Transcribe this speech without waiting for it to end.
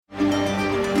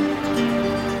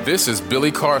This is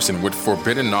Billy Carson with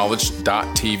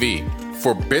ForbiddenKnowledge.tv.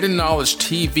 Forbidden Knowledge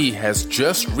TV has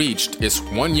just reached its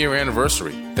 1-year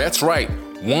anniversary. That's right,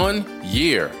 1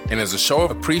 year. And as a show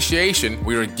of appreciation,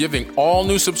 we are giving all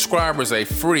new subscribers a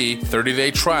free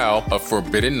 30-day trial of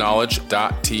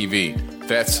ForbiddenKnowledge.tv.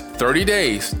 That's 30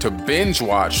 days to binge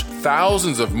watch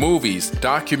thousands of movies,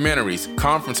 documentaries,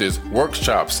 conferences,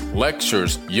 workshops,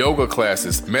 lectures, yoga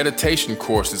classes, meditation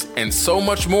courses, and so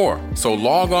much more. So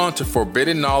log on to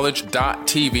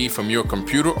ForbiddenKnowledge.tv from your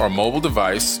computer or mobile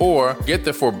device, or get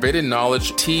the Forbidden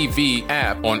Knowledge TV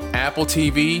app on Apple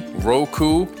TV,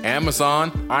 Roku,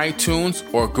 Amazon, iTunes,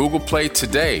 or Google Play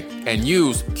today and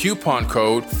use coupon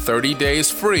code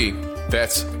 30daysfree.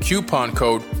 That's coupon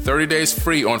code 30 days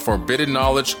free on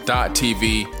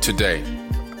ForbiddenKnowledge.tv today.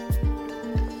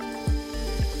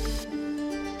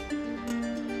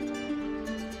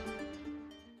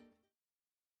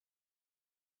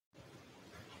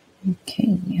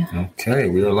 Okay,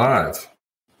 we are live.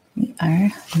 We are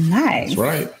live. That's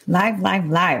right.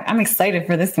 Live. I'm excited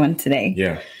for this one today.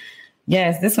 Yeah.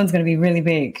 Yes, this one's going to be really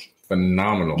big.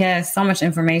 Phenomenal. Yes, so much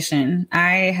information.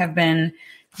 I have been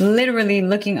literally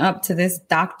looking up to this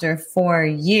doctor for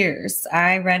years.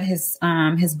 I read his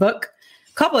book,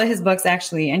 a couple of his books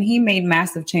actually, and he made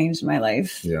massive change in my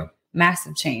life. Yeah.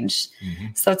 Massive change. Mm-hmm.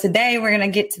 So today we're going to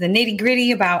get to the nitty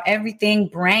gritty about everything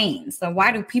brain. So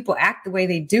why do people act the way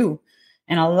they do?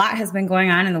 And a lot has been going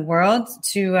on in the world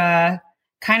to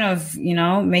kind of,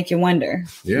 make you wonder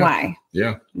why.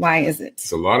 Yeah. Why is it?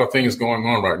 It's a lot of things going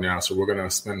on right now. So we're going to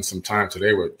spend some time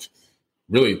today with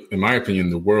really, in my opinion,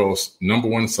 the world's number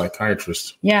one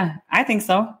psychiatrist. Yeah, I think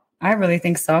so. I really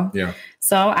think so. Yeah.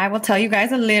 So I will tell you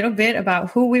guys a little bit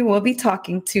about who we will be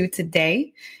talking to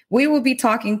today. We will be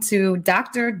talking to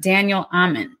Dr. Daniel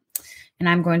Amen. And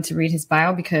I'm going to read his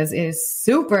bio because it is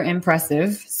super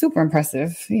impressive.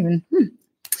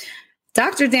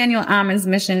 Dr. Daniel Amen's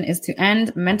mission is to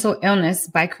end mental illness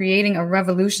by creating a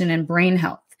revolution in brain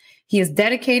health. He is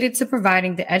dedicated to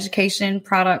providing the education,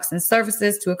 products, and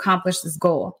services to accomplish this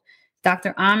goal.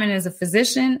 Dr. Amen is a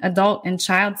physician, adult, and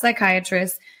child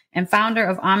psychiatrist, and founder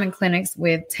of Amen Clinics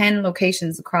with 10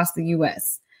 locations across the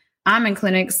U.S. Amen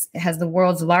Clinics has the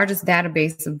world's largest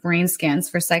database of brain scans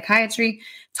for psychiatry,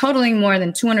 totaling more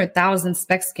than 200,000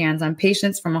 SPECT scans on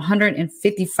patients from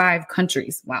 155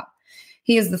 countries. Wow.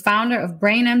 He is the founder of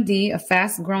BrainMD, a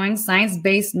fast-growing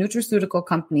science-based nutraceutical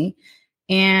company,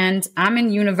 and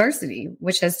Amen University,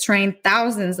 which has trained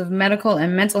thousands of medical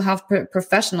and mental health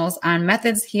professionals on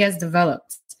methods he has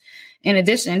developed. In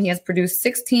addition, he has produced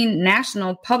 16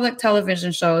 national public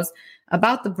television shows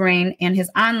about the brain, and his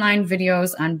online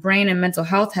videos on brain and mental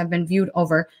health have been viewed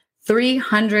over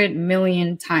 300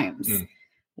 million times.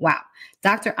 Wow.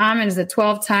 Dr. Amen is a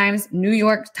 12 times New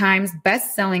York Times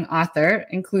best-selling author,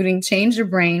 including Change Your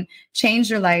Brain, Change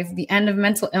Your Life, The End of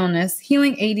Mental Illness,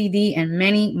 Healing ADD, and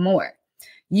many more.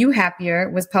 You Happier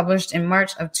was published in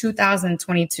March of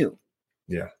 2022.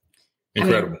 Yeah.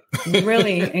 Incredible.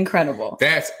 Really incredible.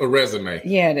 That's a resume.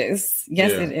 Yeah, it is.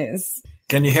 Yes, it is.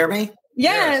 Can you hear me?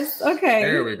 Yes. Okay.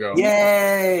 There we go.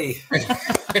 Yay.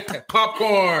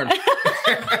 Popcorn.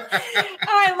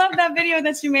 I love that video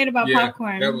that you made about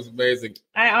popcorn. That was amazing.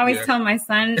 I always tell my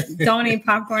son, don't eat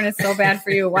popcorn. It's so bad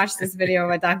for you. Watch this video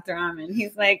with Dr. Amen.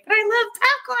 He's like, but I love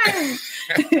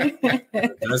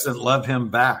popcorn. Doesn't love him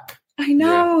back. I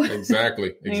know. Yeah,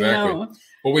 exactly.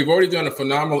 Well, we've already done a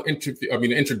phenomenal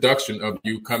introduction of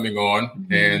you coming on,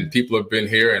 and people have been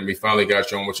here, and we finally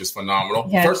got you on, which is phenomenal.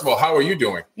 Yes. First of all, how are you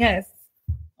doing? Yes.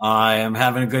 I am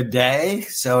having a good day.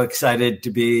 So excited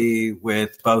to be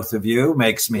with both of you.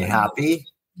 Makes me happy.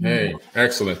 Hey,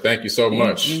 excellent. Thank you so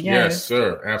much. Yes,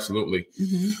 sir. Absolutely.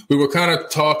 We were kind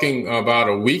of talking about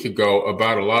a week ago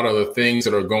about a lot of the things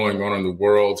that are going on in the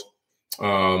world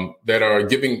that are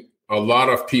giving a lot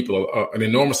of people an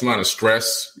enormous amount of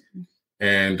stress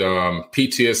and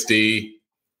PTSD,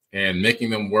 and making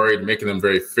them worried, making them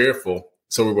very fearful.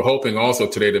 So we were hoping also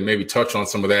today to maybe touch on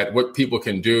some of that, what people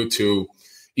can do to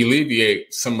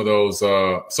alleviate some of those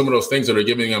things that are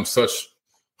giving them such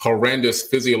horrendous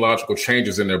physiological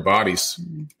changes in their bodies,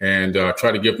 and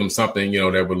try to give them something,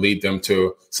 that would lead them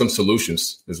to some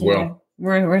solutions as well.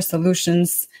 We're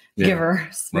solutions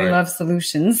givers. We love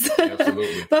solutions.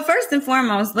 Absolutely. But first and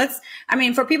foremost,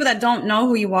 for people that don't know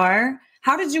who you are,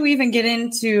 how did you even get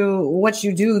into what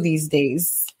you do these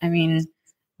days?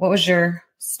 What was your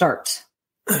start?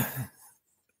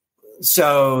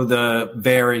 So the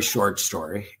very short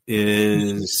story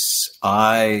is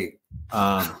when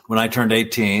I turned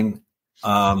 18,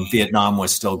 Vietnam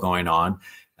was still going on.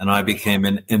 and I became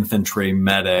an infantry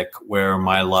medic where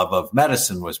my love of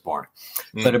medicine was born.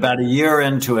 But about a year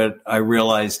into it, I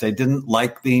realized I didn't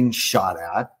like being shot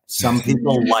at. Some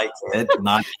people like it,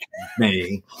 not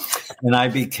me. And I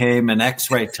became an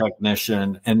X-ray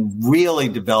technician and really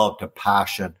developed a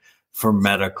passion for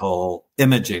medical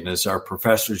imaging. As our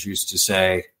professors used to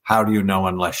say, how do you know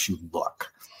unless you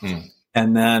look?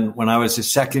 And then when I was a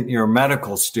second-year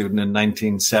medical student in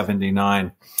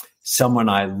 1979, someone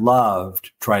I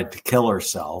loved tried to kill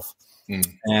herself.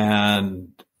 And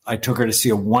I took her to see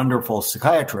a wonderful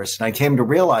psychiatrist. And I came to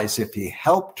realize if he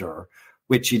helped her,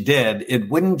 which he did, it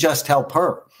wouldn't just help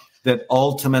her, that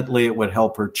ultimately it would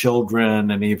help her children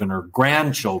and even her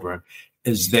grandchildren,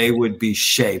 as they would be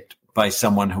shaped by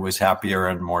someone who was happier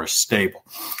and more stable.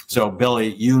 So,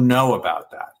 Billy, you know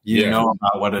about that. You know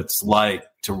about what it's like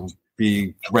to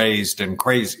be raised and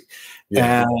crazy.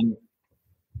 But,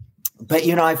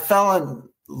 I fell in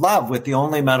love with the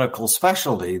only medical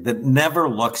specialty that never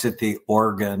looks at the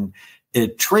organ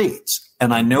it treats.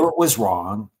 And I knew it was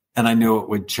wrong, and I knew it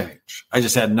would change. I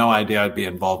just had no idea I'd be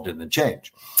involved in the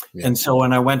change. And so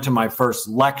when I went to my first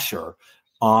lecture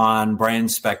on brain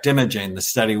SPECT imaging, the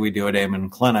study we do at Amen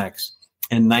Clinics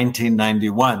in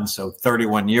 1991, so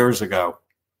 31 years ago,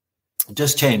 it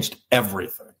just changed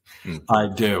everything I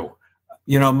do.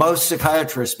 Most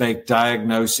psychiatrists make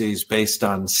diagnoses based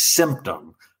on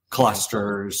symptom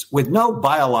clusters with no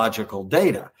biological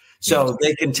data. So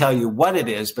they can tell you what it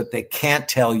is, but they can't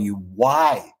tell you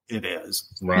why it is.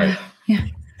 Right.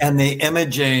 And the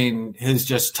imaging has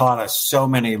just taught us so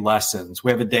many lessons.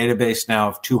 We have a database now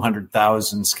of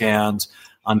 200,000 scans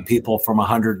on people from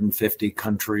 150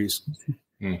 countries.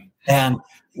 And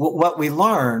what we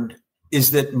learned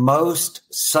is that most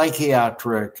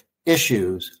psychiatric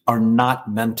issues are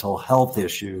not mental health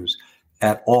issues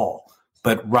at all,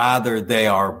 but rather they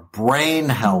are brain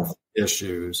health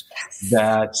issues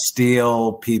that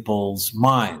steal people's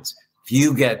minds. If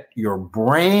you get your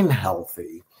brain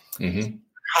healthy,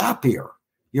 happier,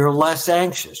 you're less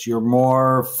anxious, you're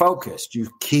more focused, you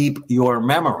keep your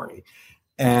memory.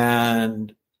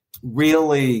 And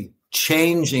really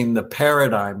changing the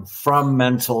paradigm from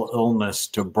mental illness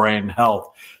to brain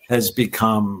health has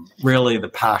become really the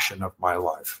passion of my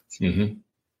life.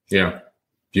 Yeah.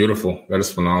 Beautiful. That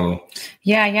is phenomenal.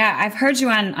 Yeah. I've heard you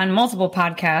on multiple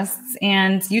podcasts,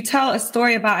 and you tell a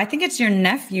story about, I think it's your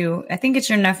nephew,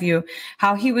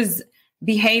 how he was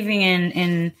behaving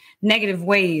in negative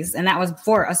ways, and that was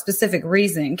for a specific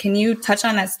reason. Can you touch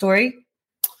on that story?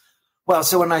 Well,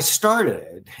 so when I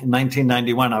started in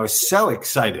 1991, I was so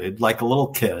excited, like a little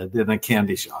kid in a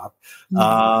candy shop.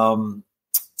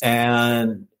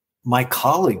 And my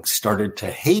colleagues started to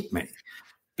hate me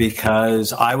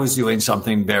because I was doing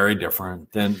something very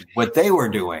different than what they were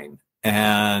doing.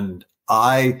 And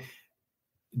I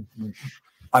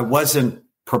wasn't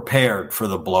prepared for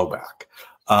the blowback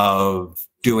of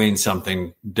doing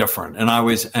something different. And I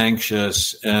was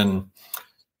anxious and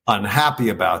unhappy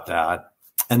about that.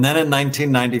 And then in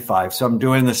 1995, so I'm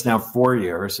doing this now 4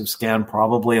 years, I've scanned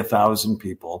probably 1,000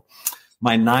 people.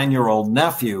 My 9-year-old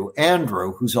nephew,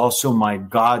 Andrew, who's also my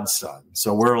godson,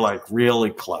 so we're like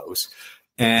really close,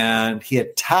 and he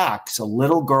attacks a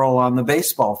little girl on the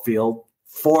baseball field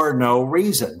for no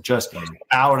reason, just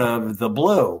out of the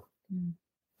blue.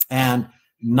 And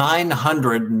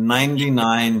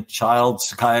 999 child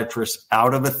psychiatrists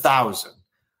out of 1,000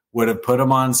 would have put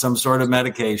him on some sort of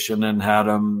medication and had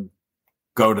him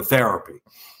go to therapy.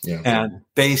 And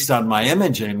based on my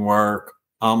imaging work,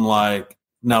 I'm like,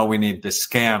 no, we need to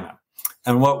scan him.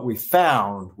 And what we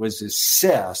found was a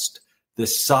cyst the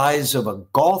size of a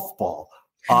golf ball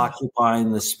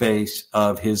occupying the space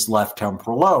of his left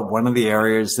temporal lobe, one of the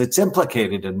areas that's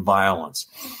implicated in violence.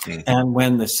 And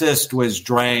when the cyst was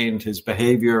drained, his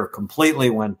behavior completely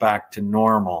went back to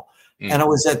normal. And it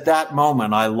was at that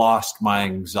moment I lost my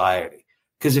anxiety,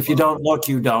 because if you don't look,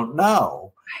 you don't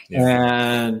know.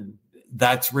 And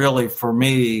that's really, for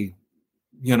me,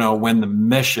 when the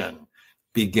mission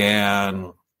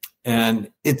began. And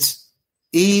it's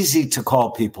easy to call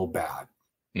people bad.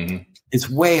 It's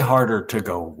way harder to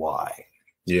go why.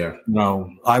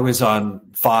 I was on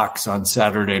Fox on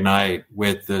Saturday night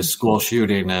with the school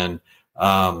shooting in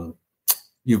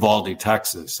Uvalde,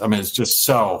 Texas. I mean, it's just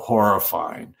so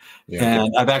horrifying.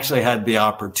 And I've actually had the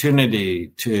opportunity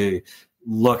to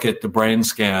look at the brain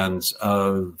scans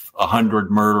of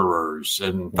 100 murderers.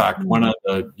 In fact, one of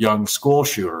the young school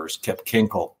shooters, Kip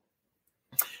Kinkle,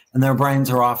 and their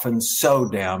brains are often so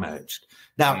damaged.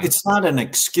 Now, it's not an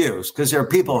excuse, because there are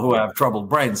people who have troubled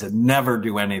brains that never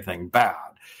do anything bad.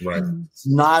 It's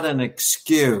not an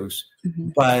excuse,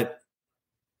 but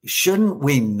shouldn't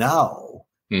we know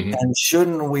Mm-hmm. And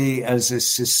shouldn't we, as a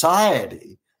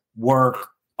society, work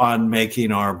on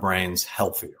making our brains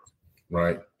healthier?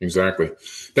 Right, exactly.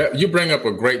 That you bring up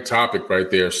a great topic right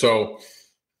there. So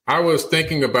I was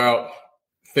thinking about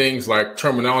things like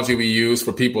terminology we use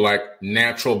for people like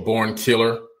natural born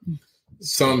killer.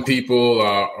 Some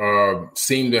people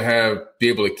seem to be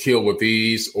able to kill with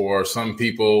ease, or some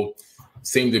people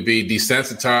seem to be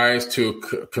desensitized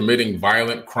to committing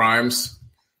violent crimes.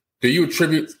 Do you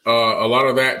attribute a lot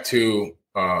of that to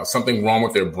something wrong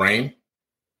with their brain?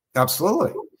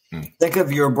 Absolutely. Think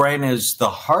of your brain as the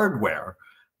hardware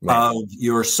of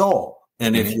your soul.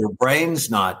 And if your brain's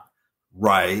not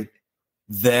right,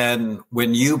 then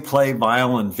when you play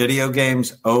violent video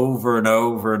games over and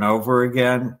over and over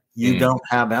again, you don't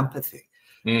have empathy.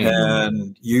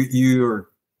 And you're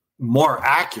more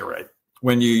accurate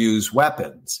when you use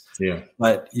weapons,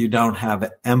 but you don't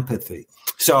have empathy.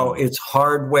 So it's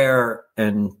hardware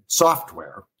and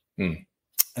software.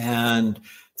 And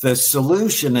the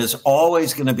solution is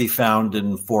always going to be found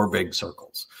in four big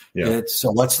circles.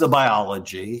 So what's the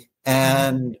biology?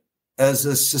 And as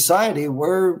a society,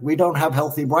 we don't have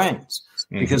healthy brains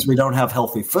because we don't have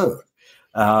healthy food.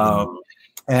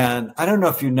 And I don't know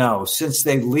if you know, since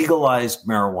they legalized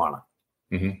marijuana,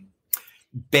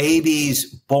 babies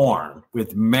born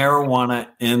with marijuana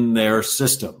in their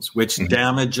systems, which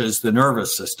damages the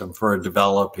nervous system for a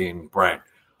developing brain,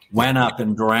 went up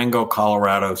in Durango,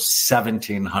 Colorado,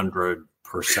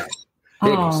 1,700%.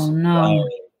 Oh, no.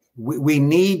 We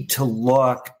need to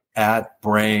look at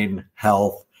brain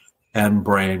health and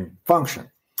brain function.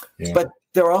 But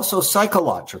there are also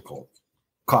psychological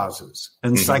causes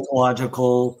and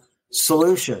psychological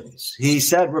solutions. He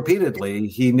said repeatedly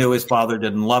he knew his father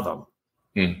didn't love him.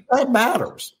 That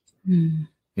matters. You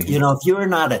know, if you're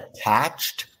not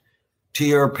attached to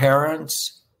your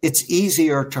parents, it's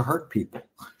easier to hurt people.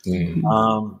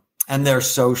 And there's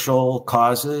social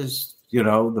causes, you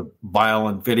know, the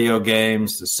violent video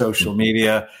games, the social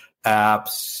media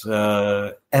apps,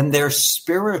 and there's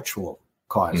spiritual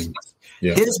causes.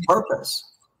 His purpose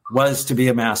was to be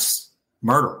a mass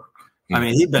murderer. I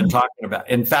mean, he'd been talking about,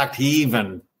 in fact, he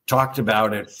even talked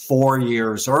about it 4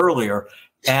 years earlier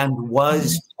and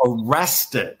was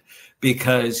arrested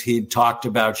because he talked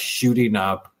about shooting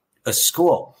up a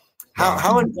school.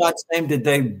 How in God's name did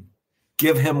they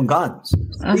give him guns?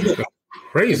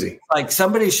 Crazy. Like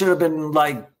somebody should have been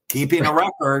like keeping a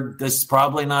record. This is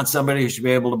probably not somebody who should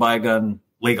be able to buy a gun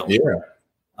legally.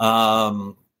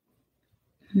 Man.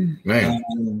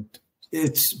 And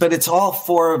it's all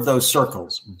four of those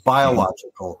circles: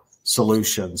 biological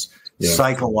solutions,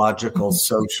 psychological,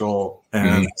 social,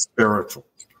 and spiritual.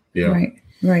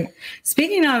 Right.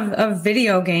 Speaking of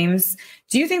video games,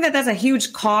 do you think that that's a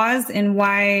huge cause in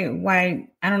why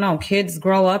I don't know, kids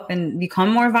grow up and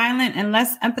become more violent and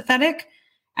less empathetic?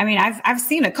 I mean, I've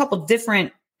seen a couple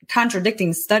different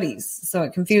contradicting studies, so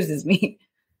it confuses me.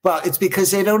 Well, it's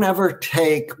because they don't ever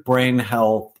take brain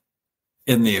health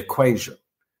in the equation.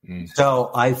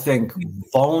 So I think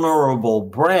vulnerable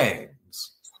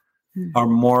brains are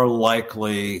more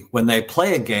likely when they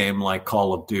play a game like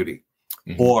Call of Duty,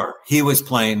 or he was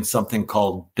playing something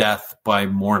called Death by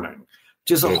Morning,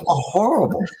 which is a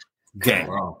horrible game,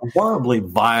 a horribly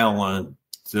violent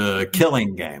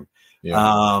killing game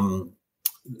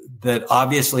that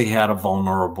obviously had a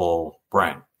vulnerable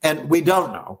brain. And we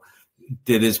don't know,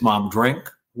 did his mom drink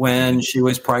when she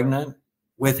was pregnant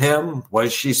with him?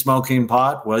 Was she smoking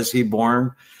pot? Was he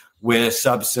born with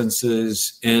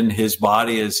substances in his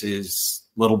body as his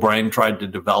little brain tried to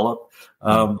develop?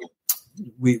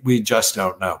 We just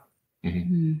don't know.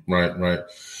 Right.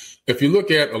 If you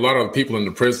look at a lot of people in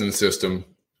the prison system,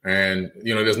 and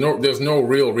you know, there's no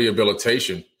real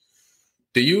rehabilitation.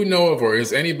 Do you know of, or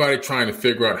is anybody trying to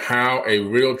figure out how a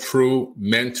real, true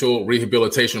mental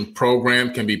rehabilitation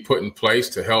program can be put in place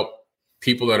to help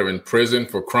people that are in prison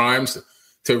for crimes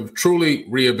to truly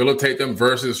rehabilitate them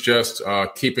versus just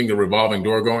keeping the revolving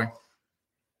door going?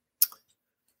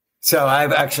 So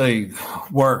I've actually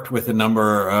worked with a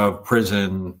number of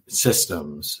prison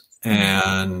systems,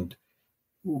 and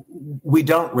we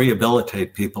don't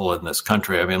rehabilitate people in this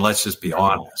country. I mean, let's just be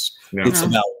honest. It's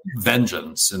about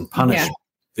vengeance and punishment.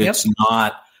 It's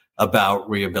not about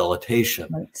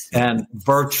rehabilitation. And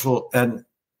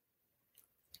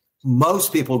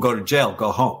most people go to jail,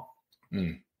 go home.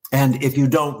 And if you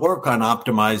don't work on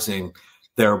optimizing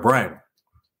their brain,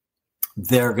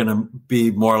 they're going to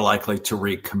be more likely to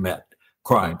recommit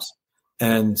crimes.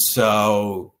 And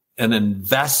so an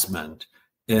investment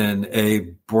in a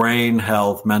brain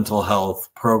health, mental health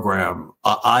program,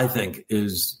 I think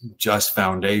is just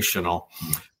foundational.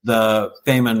 The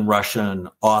famous Russian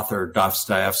author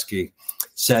Dostoevsky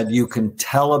said you can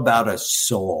tell about a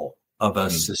soul of a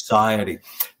society,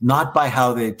 not by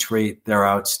how they treat their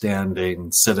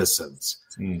outstanding citizens,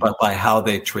 but by how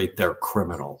they treat their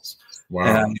criminals.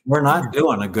 Wow. And we're not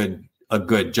doing a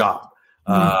good job.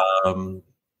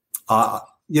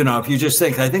 If you just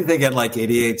think, I think they get like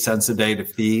 88 cents a day to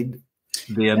feed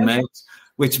the inmates,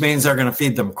 which means they're going to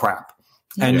feed them crap.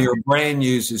 And your brain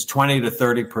uses 20 to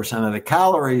 30% of the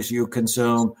calories you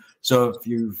consume. So if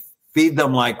you feed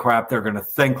them like crap, they're going to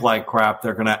think like crap.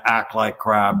 They're going to act like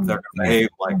crap. They're going to behave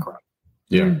like crap.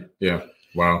 Yeah. Yeah.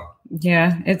 Wow.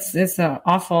 Yeah. It's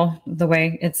awful the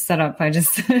way it's set up. I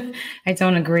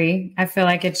don't agree. I feel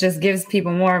like it just gives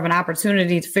people more of an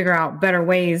opportunity to figure out better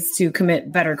ways to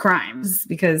commit better crimes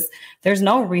because there's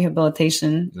no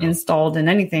rehabilitation installed in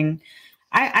anything.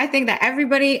 I think that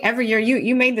everybody every year,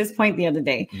 you made this point the other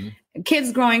day,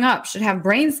 kids growing up should have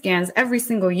brain scans every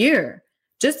single year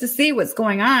just to see what's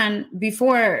going on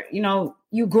before,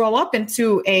 you grow up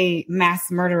into a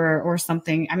mass murderer or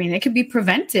something. I mean, it could be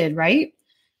prevented, right?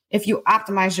 If you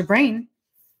optimize your brain.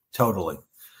 Totally.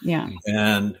 Yeah.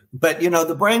 But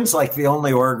the brain's like the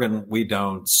only organ we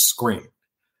don't screen.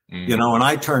 When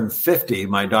I turned 50,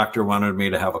 my doctor wanted me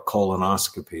to have a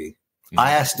colonoscopy.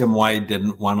 I asked him why he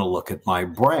didn't want to look at my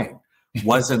brain.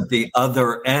 Wasn't the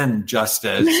other end just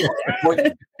as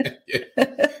important?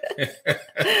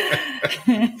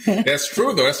 That's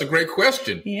true, though. That's a great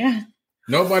question. Yeah.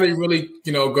 Nobody really,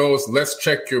 goes, let's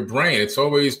check your brain. It's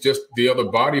always just the other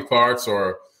body parts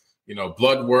or,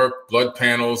 blood work, blood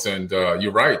panels. And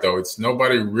you're right, though. It's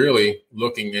nobody really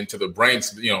looking into the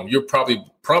brains. You're probably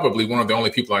one of the only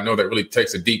people I know that really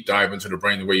takes a deep dive into the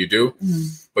brain the way you do.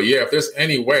 But yeah, if there's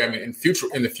any way, I mean,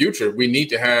 in the future, we need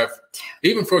to have,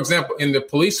 even for example, in the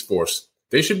police force,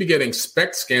 they should be getting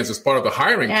SPECT scans as part of the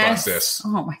hiring process.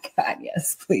 Oh my God,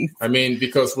 yes, please. I mean,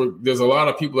 because there's a lot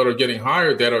of people that are getting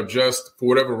hired that are just, for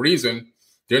whatever reason,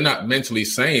 they're not mentally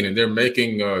sane and they're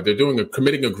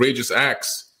committing egregious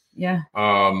acts. Yeah.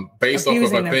 Based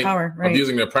abusing off of, I think, power, right?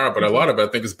 Abusing their power. But a lot of it, I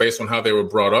think, is based on how they were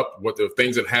brought up, what the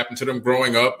things that happened to them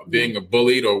growing up, being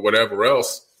bullied or whatever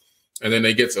else. And then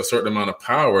they get a certain amount of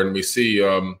power. And we see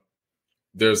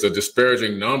there's a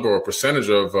disparaging number or percentage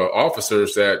of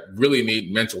officers that really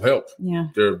need mental help. Yeah.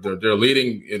 They're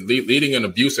leading an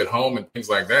abuse at home and things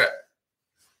like that.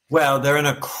 Well, they're in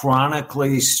a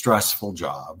chronically stressful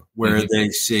job where they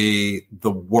see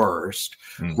the worst,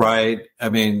 right? I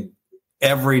mean,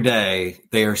 every day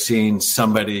they are seeing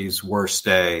somebody's worst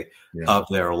day of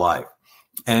their life.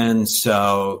 And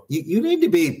so you need to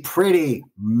be pretty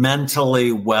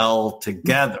mentally well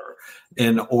together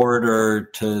in order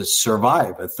to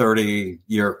survive a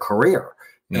 30-year career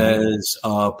as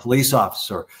a police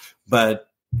officer. But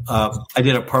I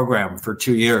did a program for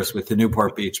 2 years with the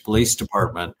Newport Beach Police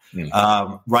Department,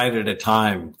 right at a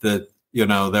time that,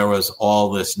 there was all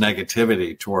this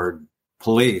negativity toward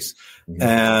police.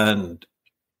 And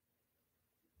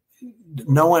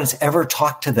no one's ever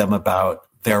talked to them about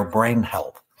their brain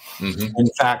health. In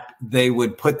fact, they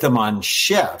would put them on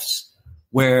shifts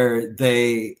where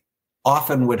they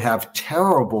often would have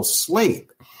terrible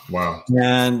sleep. Wow.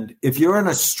 And if you're in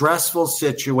a stressful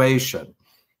situation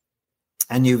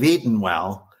and you've eaten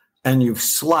well and you've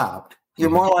slept, you're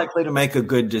more likely to make a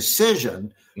good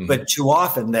decision. But too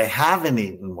often they haven't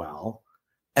eaten well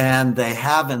and they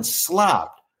haven't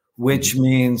slept, which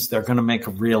means they're going to make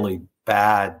a really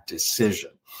bad decision.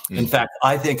 In fact,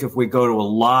 I think if we go to a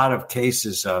lot of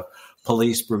cases of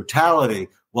police brutality,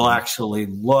 we'll actually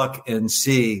look and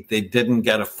see they didn't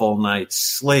get a full night's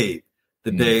sleep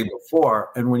the day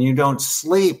before. And when you don't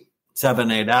sleep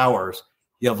 7-8 hours,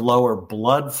 you have lower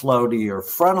blood flow to your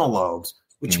frontal lobes,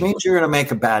 which means you're going to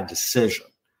make a bad decision.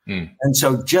 And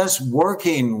so just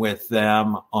working with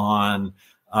them on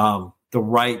the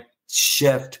right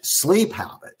shift sleep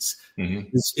habits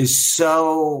is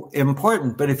so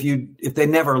important. But if they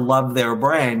never love their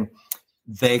brain,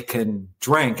 they can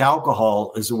drink.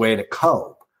 Alcohol is a way to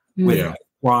cope with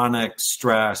chronic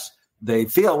stress they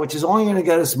feel, which is only going to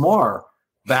get us more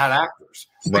bad actors.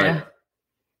 Right.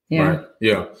 Right.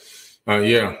 Yeah.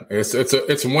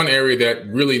 It's one area that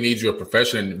really needs your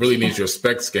profession and really needs your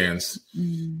SPECT scans,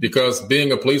 because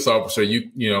being a police officer,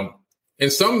 you know, in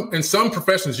some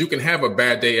professions, you can have a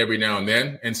bad day every now and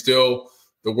then and still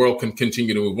the world can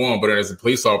continue to move on. But as a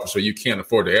police officer, you can't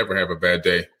afford to ever have a bad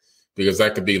day, because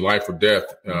that could be life or death,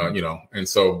 you know. And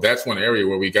so that's one area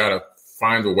where we got to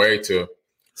find a way to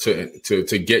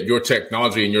get your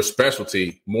technology and your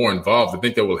specialty more involved. I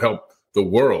think that will help the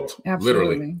world. Absolutely.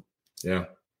 Literally. Yeah.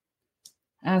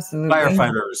 Absolutely.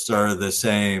 Firefighters are the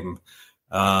same,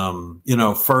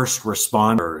 first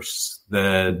responders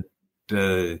that,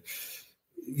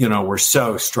 were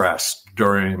so stressed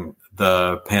during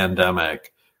the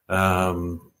pandemic,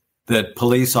 that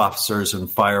police officers and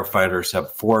firefighters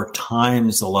have 4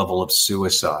 times the level of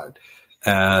suicide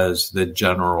as the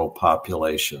general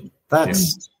population.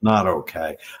 That's not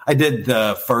okay. I did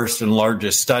the first and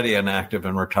largest study on active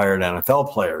and retired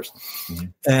NFL players. Mm-hmm.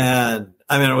 And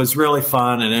it was really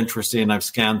fun and interesting. I've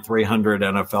scanned 300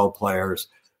 NFL players,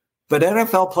 but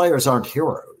NFL players aren't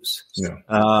heroes.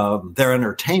 Yeah. They're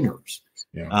entertainers.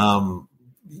 Yeah.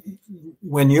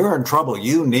 When you're in trouble,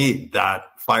 you need that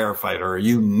firefighter,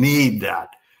 you need that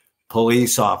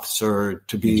police officer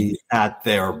to be at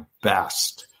their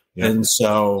best. Yeah. And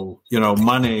so,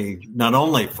 money, not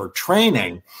only for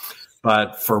training,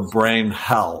 but for brain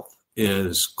health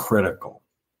is critical.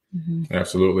 Mm-hmm.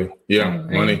 Absolutely. Yeah.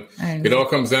 Money. It all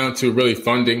comes down to really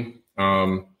funding.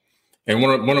 And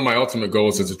one of my ultimate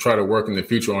goals is to try to work in the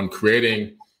future on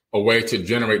creating a way to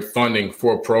generate funding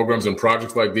for programs and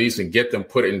projects like these and get them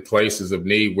put in places of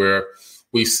need where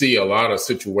we see a lot of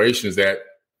situations that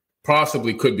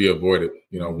possibly could be avoided.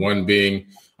 One being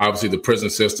obviously the prison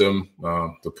system,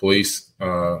 the police,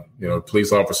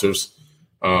 police officers,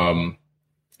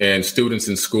 and students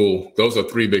in school. Those are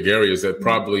 3 big areas that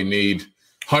probably need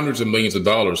hundreds of millions of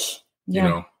dollars,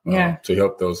 to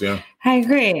help those. Yeah, I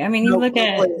agree. You look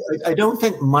at. I don't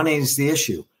think money is the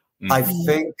issue. Mm-hmm. I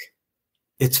think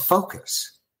it's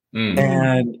focus,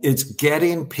 and it's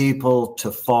getting people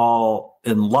to fall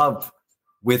in love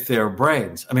with their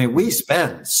brains. We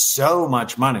spend so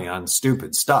much money on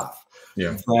stupid stuff.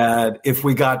 Yeah. That if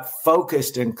we got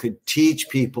focused and could teach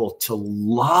people to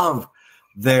love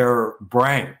their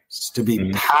brains, to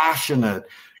be passionate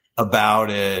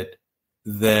about it,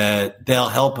 that they'll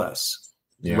help us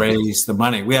raise the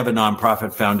money. We have a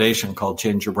nonprofit foundation called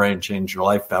Change Your Brain, Change Your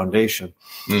Life Foundation.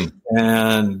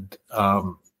 And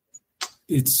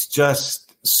it's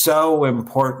just so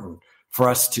important for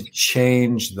us to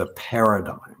change the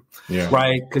paradigm. Yeah.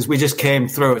 Right. Because we just came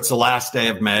through. It's the last day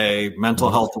of May, Mental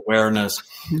Health Awareness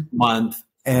Month.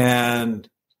 And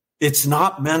it's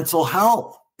not mental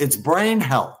health. It's brain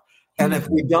health. And if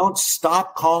we don't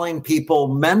stop calling people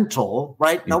mental,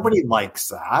 right? Nobody likes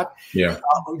that. Yeah.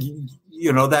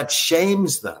 That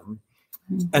shames them.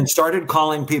 And started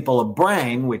calling people a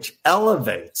brain, which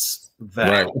elevates them.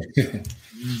 Right.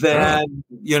 Then,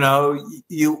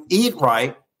 you eat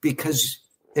right because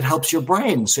it helps your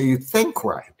brain. So you think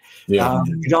right. Yeah.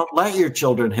 You don't let your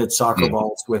children hit soccer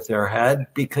balls with their head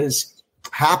because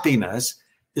happiness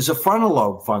is a frontal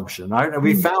lobe function. Right?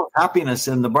 We found happiness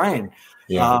in the brain.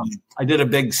 Yeah. I did a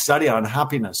big study on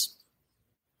happiness.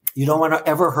 You don't want to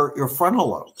ever hurt your frontal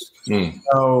lobes.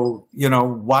 So,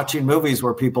 watching movies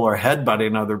where people are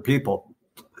headbutting other people,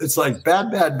 it's like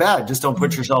bad. Just don't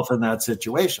put yourself in that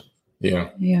situation.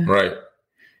 Yeah. Right.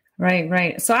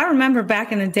 Right. So I remember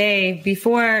back in the day,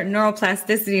 before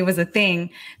neuroplasticity was a thing,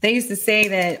 they used to say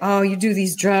that, you do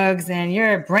these drugs and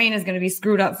your brain is going to be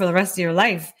screwed up for the rest of your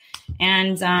life.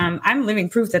 And I'm living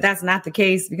proof that that's not the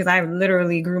case, because I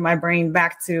literally grew my brain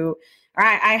back to, or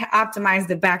I optimized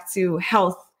it back to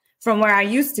health from where I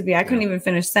used to be. I couldn't even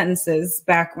finish sentences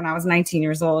back when I was 19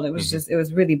 years old. It was it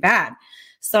was really bad.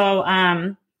 So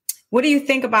what do you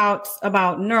think about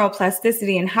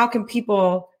neuroplasticity, and how can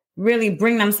people really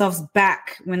bring themselves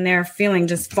back when they're feeling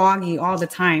just foggy all the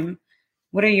time?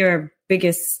 What are your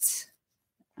biggest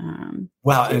and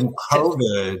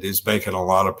COVID is making a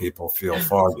lot of people feel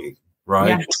foggy,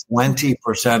 right? Yeah.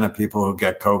 20% of people who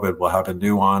get COVID will have a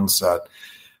new onset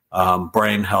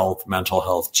brain health, mental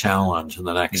health challenge in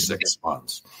the next 6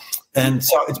 months. And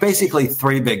so it's basically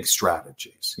 3 big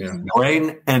strategies. Yeah.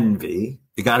 Brain envy,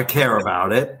 you got to care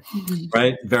about it,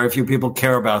 right? Very few people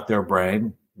care about their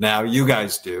brain. Now you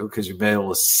guys do, because you've been able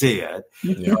to see it.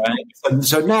 Yeah. Right? And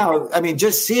so now,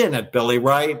 just seeing it, Billy,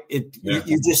 right?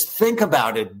 You just think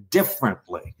about it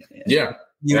differently. Yeah.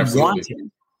 You want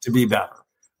it to be better.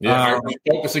 Yeah. I'm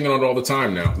focusing on it all the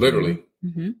time now, literally.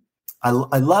 Mm-hmm. I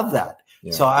love that.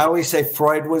 Yeah. So I always say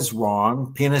Freud was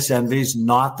wrong. Penis envy is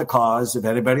not the cause of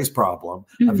anybody's problem.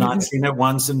 I've not seen it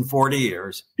once in 40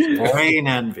 years. Brain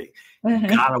envy. You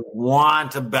gotta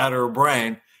want a better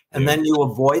brain. And then you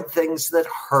avoid things that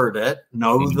hurt it,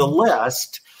 know the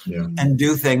list, and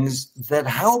do things that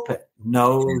help it,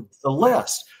 know the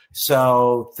list.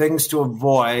 So things to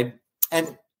avoid,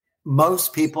 and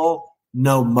most people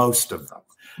know most of them.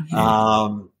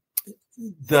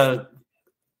 The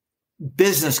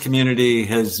business community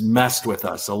has messed with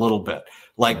us a little bit,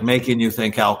 like making you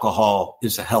think alcohol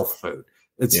is a health food.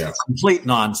 It's complete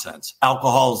nonsense.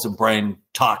 Alcohol is a brain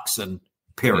toxin,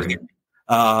 period.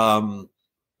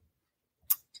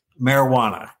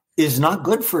 Marijuana is not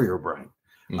good for your brain.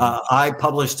 I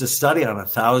published a study on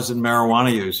 1,000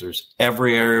 marijuana users.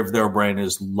 Every area of their brain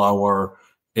is lower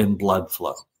in blood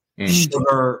flow.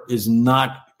 Sugar is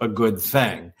not a good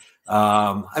thing.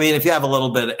 I mean, if you have a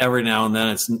little bit every now and then,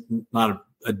 it's not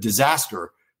a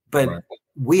disaster. But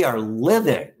we are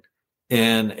living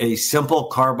in a simple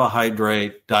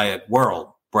carbohydrate diet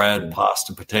world: bread,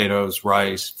 pasta, potatoes,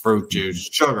 rice, fruit juice,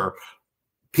 sugar.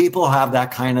 People have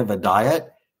that kind of a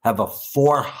diet have a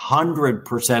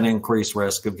 400% increased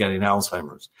risk of getting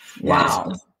Alzheimer's.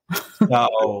 Wow.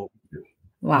 So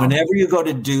whenever you go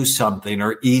to do something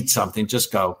or eat something,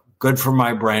 just go, good for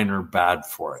my brain or bad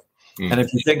for it. And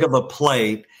if you think of a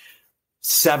plate,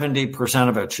 70%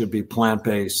 of it should be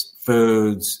plant-based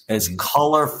foods, as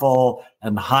colorful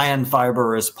and high in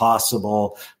fiber as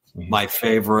possible. My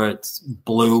favorites: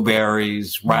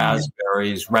 blueberries,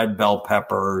 raspberries, red bell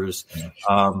peppers,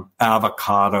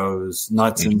 avocados,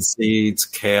 nuts and seeds,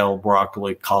 kale,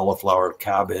 broccoli, cauliflower,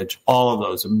 cabbage, all of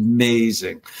those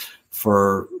amazing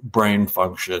for brain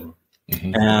function.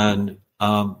 And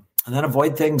then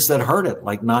avoid things that hurt it,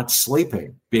 like not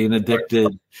sleeping, being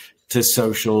addicted to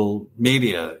social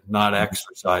media, not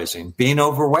exercising, being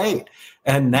overweight.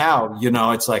 And now,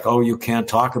 it's like, oh, you can't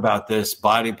talk about this,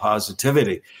 body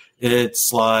positivity.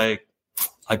 It's like,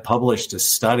 I published a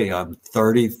study on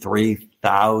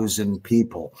 33,000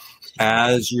 people.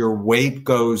 As your weight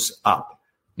goes up,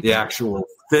 the actual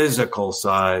physical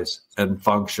size and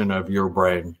function of your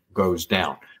brain goes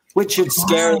down, which should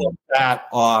scare the fat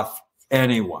off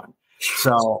anyone.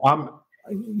 So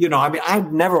I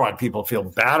never want people to feel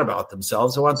bad about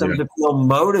themselves. I want them to feel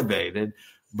motivated.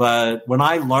 But when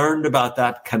I learned about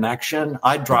that connection,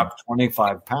 I dropped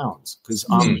 25 pounds because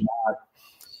I'm not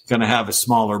going to have a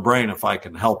smaller brain if I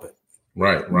can help it.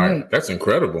 Right. That's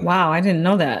incredible. Wow. I didn't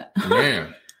know that.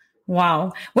 Man.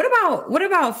 Wow. What about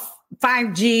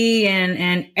 5G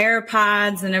and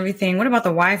AirPods and everything? What about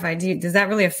the Wi-Fi? Does that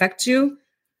really affect you?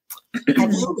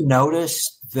 Have you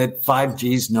noticed that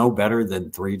 5G is no better than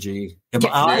 3G? Am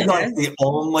I like the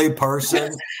only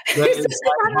person that is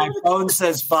like, my phone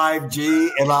says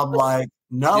 5G and I'm like,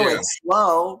 no, it's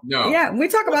slow. No. Yeah, we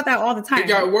talk about that all the time. It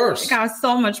got worse. It got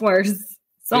so much worse.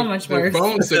 The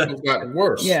phone signal got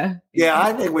worse. Yeah,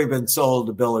 I think we've been sold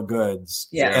a bill of goods.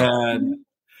 And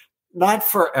not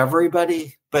for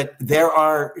everybody, but there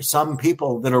are some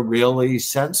people that are really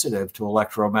sensitive to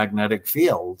electromagnetic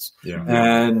fields.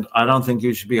 And I don't think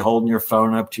you should be holding your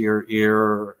phone up to your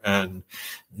ear. And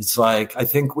it's like, I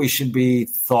think we should be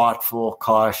thoughtful,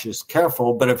 cautious,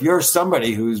 careful. But if you're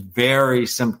somebody who's very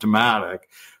symptomatic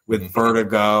with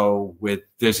vertigo, with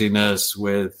dizziness,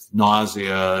 with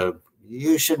nausea,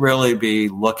 you should really be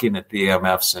looking at the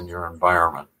EMFs in your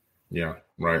environment. Yeah,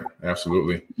 right.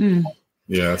 Absolutely.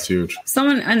 Yeah, that's huge.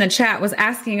 Someone in the chat was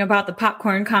asking about the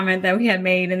popcorn comment that we had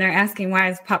made, and they're asking, why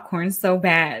is popcorn so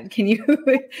bad? Can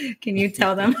you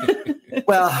tell them?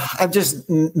 Well, I'm just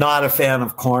not a fan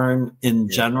of corn in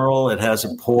general. It has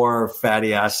a poor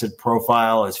fatty acid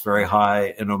profile. It's very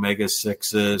high in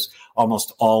omega-6s.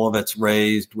 Almost all of it's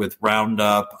raised with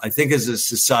Roundup. I think as a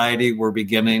society, we're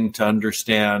beginning to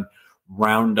understand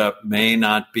Roundup may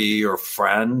not be your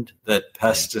friend, that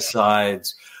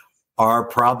pesticides are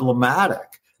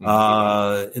problematic.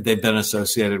 They've been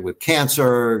associated with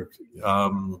cancer.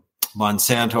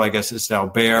 Monsanto, I guess it's now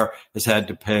Bayer, has had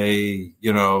to pay,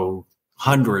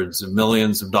 hundreds of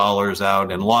millions of dollars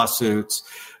out in lawsuits.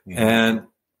 And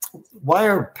why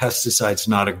are pesticides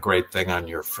not a great thing on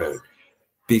your food?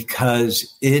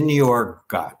 Because in your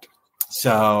gut,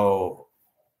 so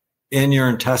in your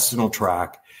intestinal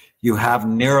tract, you have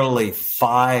nearly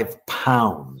 5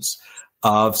 pounds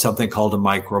of something called a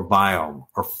microbiome,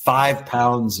 or 5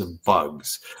 pounds of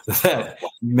bugs that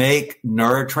make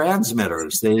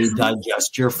neurotransmitters. They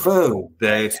digest your food.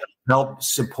 They help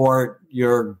support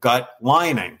your gut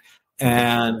lining.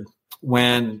 And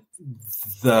when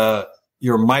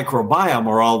your microbiome,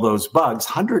 or all those bugs,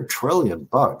 100 trillion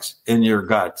bugs in your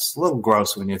gut, it's a little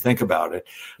gross when you think about it.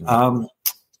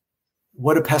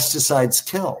 What do pesticides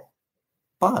kill?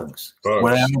 Bugs.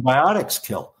 What antibiotics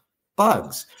kill?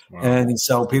 Bugs. Wow. And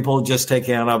so people just take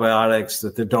antibiotics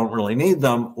that they don't really need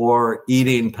them, or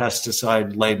eating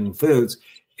pesticide-laden foods.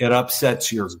 It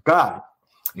upsets your gut.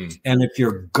 And if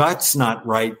your gut's not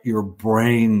right, your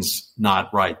brain's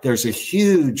not right. There's a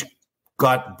huge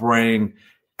gut-brain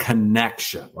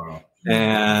connection. Wow.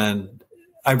 And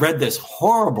I read this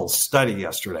horrible study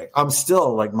yesterday. I'm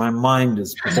still like, my mind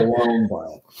is blown by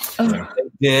it.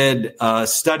 They did a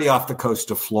study off the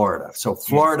coast of Florida. So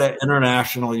Florida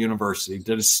International University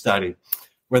did a study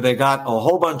where they got a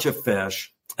whole bunch of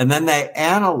fish and then they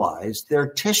analyzed their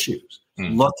tissues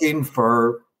looking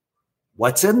for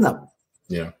what's in them.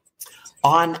 Yeah.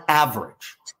 On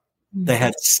average, they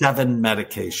had 7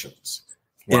 medications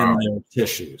in their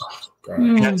tissues.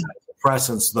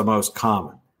 Antidepressants, the most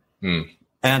common.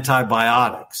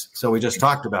 Antibiotics. So we just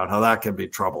talked about how that can be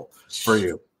trouble for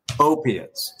you.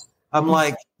 Opiates. I'm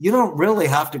like, you don't really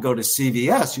have to go to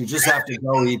CVS. You just have to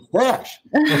go eat fish.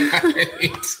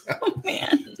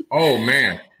 Oh,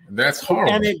 man. That's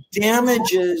horrible. And it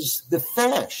damages the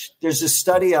fish. There's a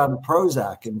study on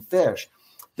Prozac in fish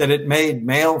that it made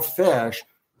male fish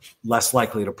less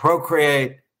likely to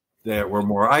procreate. They were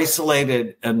more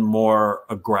isolated and more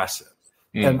aggressive.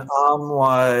 And I'm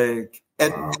like,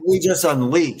 and we just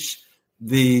unleashed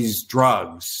these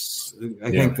drugs.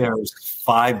 I think there's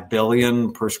 5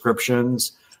 billion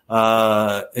prescriptions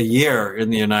a year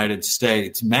in the United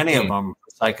States, many of them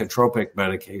psychotropic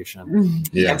medication.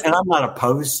 And I'm not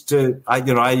opposed to,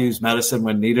 I use medicine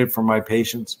when needed for my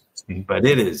patients, but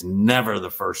it is never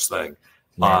the first thing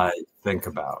I think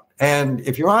about. And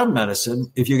if you're on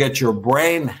medicine, if you get your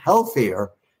brain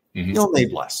healthier, you'll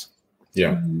need less.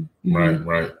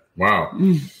 Right. Wow.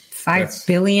 5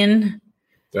 billion.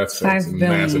 That's a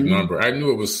massive number. I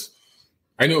knew it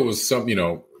was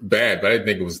something, bad, but I didn't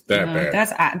think it was that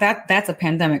bad. That's a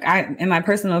pandemic. In my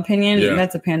personal opinion,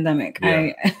 that's a pandemic.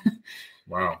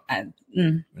 Wow.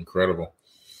 Incredible.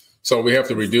 So we have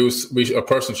to reduce. A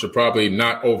person should probably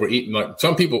not overeat. Like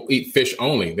some people eat fish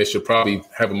only. They should probably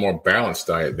have a more balanced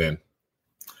diet then.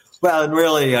 Well, and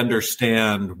really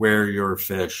understand where your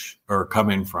fish are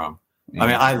coming from. I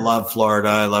mean, I love Florida.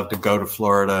 I love to go to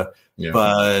Florida,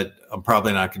 but I'm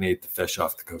probably not going to eat the fish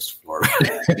off the coast of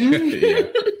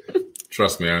Florida.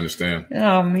 Trust me, I understand.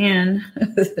 Oh, man.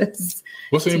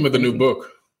 What's the name of the new book?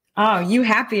 Oh, You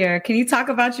Happier. Can you talk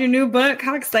about your new book?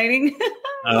 How exciting.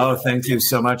 Oh, thank you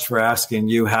so much for asking.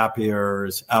 You Happier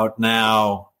is out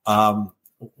now.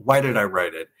 Why did I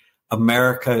write it?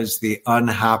 America is the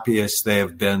unhappiest they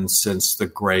have been since the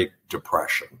Great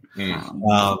Depression.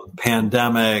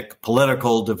 Pandemic,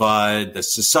 political divide, the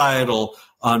societal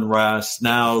unrest,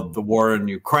 now the war in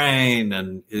Ukraine,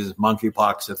 and is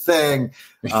monkeypox a thing?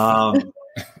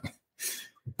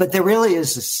 But there really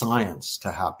is a science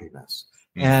to happiness.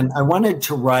 And I wanted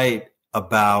to write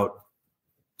about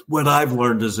what I've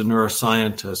learned as a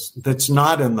neuroscientist that's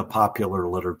not in the popular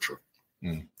literature.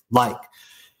 Like,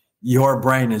 your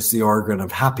brain is the organ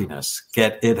of happiness.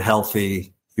 Get it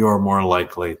healthy, you're more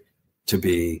likely to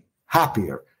be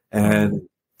happier. And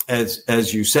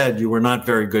as you said, you were not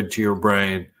very good to your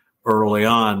brain early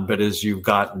on, but as you've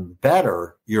gotten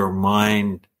better, your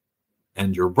mind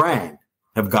and your brain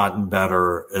have gotten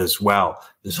better as well.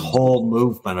 This whole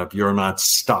movement of you're not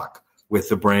stuck with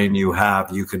the brain you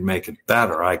have, you can make it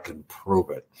better. I can prove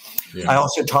it. I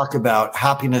also talk about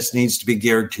happiness needs to be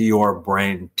geared to your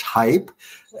brain type.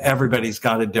 Everybody's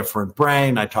got a different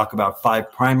brain. I talk about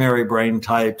 5 primary brain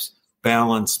types: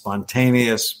 balanced,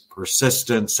 spontaneous,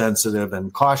 persistent, sensitive,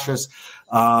 and cautious.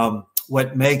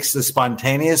 What makes the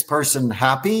spontaneous person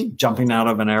happy? Jumping out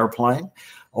of an airplane,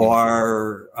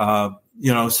 or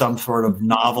some sort of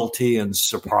novelty and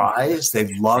surprise.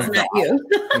 They love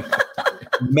that.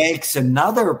 Makes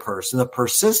another person, the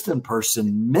persistent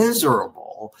person,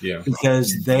 miserable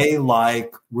because they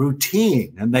like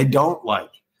routine and they don't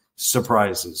like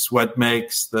surprises. What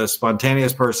makes the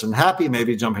spontaneous person happy,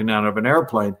 maybe jumping out of an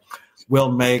airplane,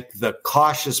 will make the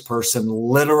cautious person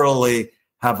literally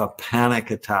have a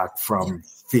panic attack from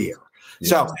fear.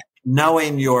 So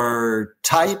knowing your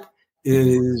type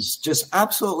is just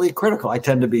absolutely critical. I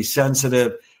tend to be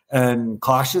sensitive and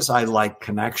cautious. I like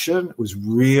connection. It was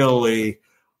really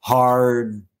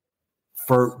hard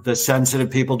for the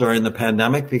sensitive people during the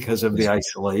pandemic because of the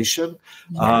isolation.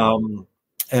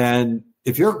 And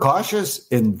if you're cautious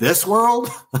in this world,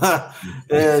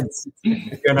 it's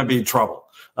going to be trouble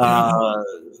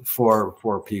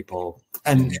for people.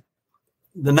 And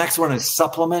the next one is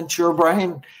supplement your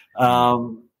brain.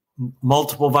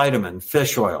 Multiple vitamin,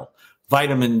 fish oil,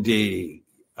 vitamin D,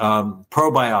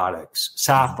 probiotics,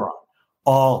 saffron,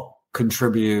 all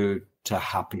contribute to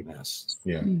happiness.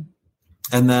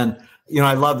 And then,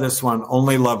 I love this one.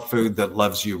 Only love food that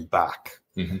loves you back.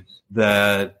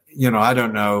 That, I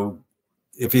don't know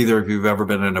if either of you have ever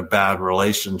been in a bad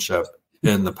relationship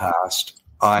in the past.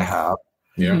 I have.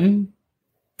 And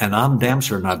I'm damn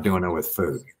sure not doing it with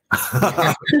food.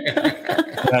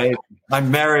 I'm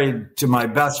married to my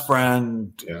best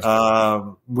friend.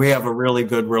 We have a really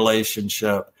good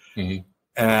relationship.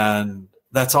 And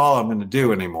that's all I'm going to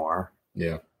do anymore.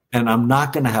 Yeah. And I'm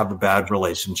not going to have a bad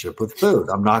relationship with food.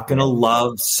 I'm not going to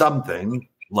love something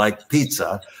like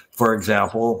pizza, for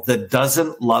example, that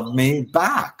doesn't love me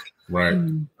back. Right.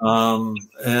 And,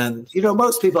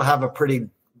 most people have a pretty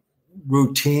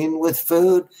routine with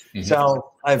food.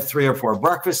 So I have 3 or 4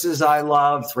 breakfasts I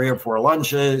love, 3 or 4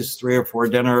 lunches, 3 or 4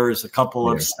 dinners, a couple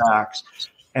of snacks.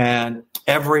 And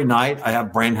every night I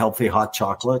have brain healthy hot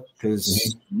chocolate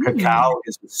because cacao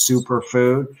is a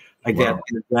superfood. I get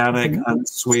organic,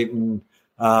 unsweetened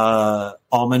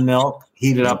almond milk,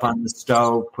 heat it up on the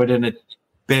stove, put in a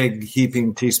big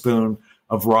heaping teaspoon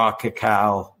of raw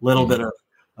cacao, little bit of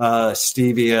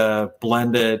stevia,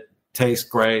 blend it, tastes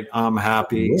great. I'm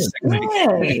happy.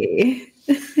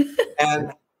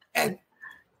 And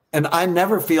I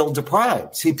never feel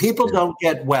deprived. See, people don't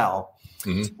get well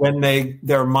when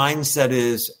their mindset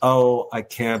is, oh, I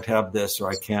can't have this or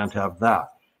I can't have that.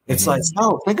 It's like,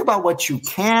 no, think about what you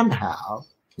can have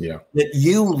that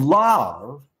you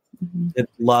love, that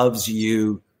loves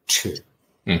you too.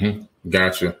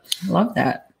 Gotcha. I love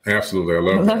that. Absolutely. I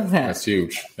love that. That's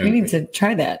huge. We need to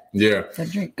try that. Yeah. That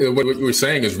drink. What we're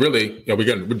saying is really, we're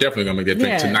definitely going to get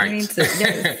drink tonight.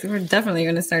 We're definitely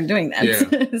going to start doing that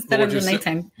instead of the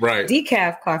nighttime. Right.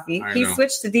 Decaf coffee. He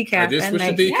switched to decaf. I did switch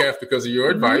to decaf because of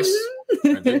your advice.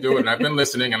 I did do it, and I've been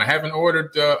listening, and I haven't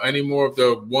ordered any more of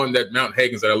the one that Mount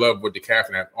Hagen's that I love with the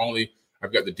caffeine.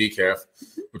 I've got the decaf,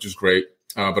 which is great,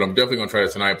 but I'm definitely going to try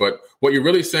it tonight. But what you're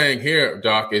really saying here,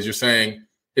 Doc, is you're saying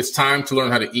it's time to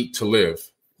learn how to eat to live.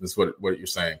 That's what you're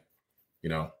saying.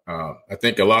 I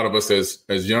think a lot of us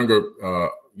as younger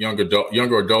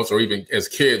adults, or even as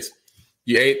kids,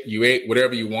 you ate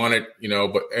whatever you wanted,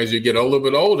 but as you get a little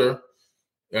bit older,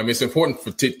 I mean, it's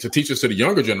important to teach us to the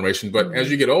younger generation. But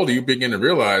as you get older, you begin to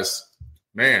realize,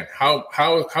 man, how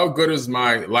good is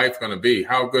my life going to be?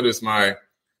 How good is my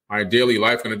daily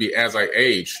life going to be as I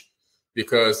age?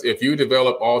 Because if you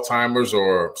develop Alzheimer's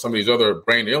or some of these other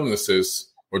brain illnesses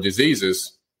or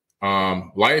diseases,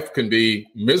 life can be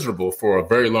miserable for a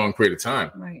very long period of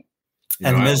time. Right.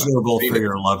 And miserable for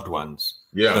your loved ones.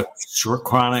 Yeah. The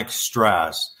chronic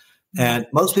stress. And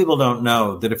most people don't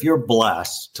know that if you're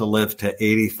blessed to live to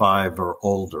 85 or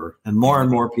older, and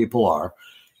more people are,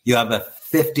 you have a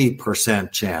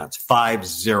 50% chance,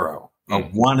 50, a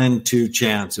 1 in 2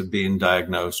 chance of being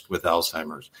diagnosed with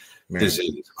Alzheimer's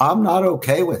disease. I'm not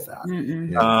okay with that.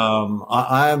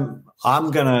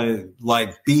 I'm going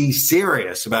to be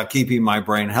serious about keeping my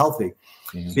brain healthy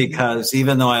because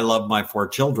even though I love my 4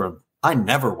 children, I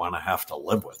never want to have to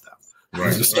live with them.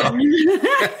 Right.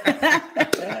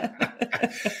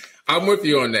 I'm with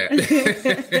you on that.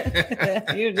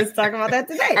 You were just talking about that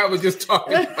today. I was just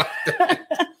talking about that.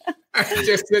 I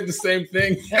just said the same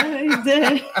thing. You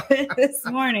did this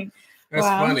morning. That's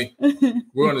funny.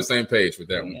 We're on the same page with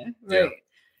that one. Right.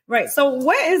 Right. So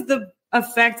what is the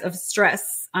effect of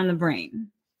stress on the brain?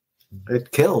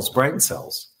 It kills brain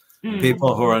cells.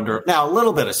 People who are under now a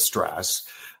little bit of stress.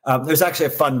 There's actually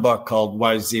a fun book called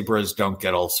Why Zebras Don't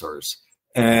Get Ulcers.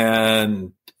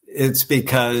 And it's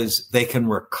because they can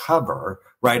recover,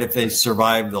 right? If they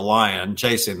survive the lion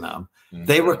chasing them,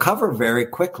 they recover very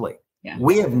quickly. Yeah.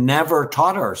 We have never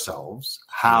taught ourselves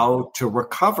how to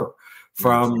recover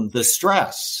from the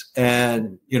stress.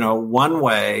 And, one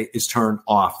way is turn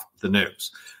off the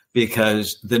news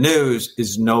because the news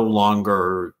is no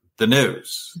longer the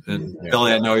news. And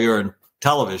Billy, I know you're in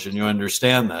television, you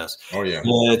understand this. Oh, yeah.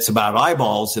 It's about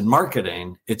eyeballs and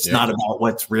marketing. It's not about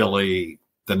what's really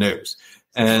the news.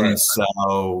 And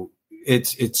so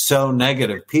it's so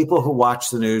negative. People who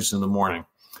watch the news in the morning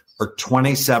are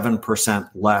 27%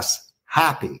 less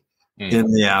happy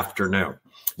in the afternoon.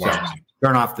 Wow. So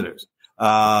turn off the news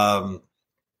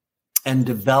and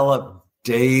develop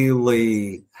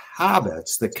daily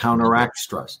habits that counteract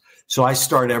stress. So I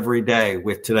start every day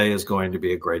with today is going to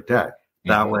be a great day.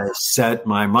 That way I set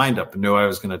my mind up and knew I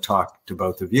was going to talk to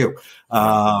both of you.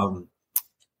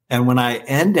 And when I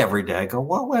end every day, I go,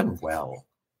 what went well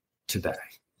today?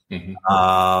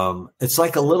 It's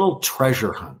like a little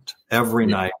treasure hunt every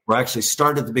night. We actually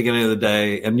start at the beginning of the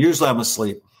day, and usually I'm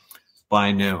asleep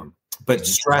by noon. But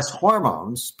stress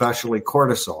hormones, especially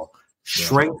cortisol,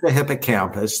 shrink the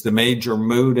hippocampus, the major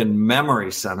mood and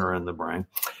memory center in the brain,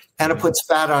 and it puts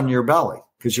fat on your belly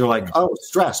because you're like, oh,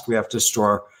 stressed. We have to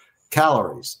store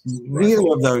calories. Neither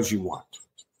of those you want.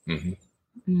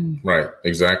 Right.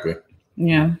 Exactly.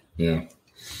 Yeah.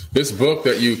 This book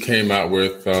that you came out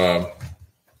with,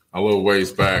 a little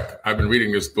ways back. I've been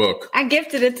reading this book. I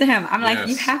gifted it to him. I'm like,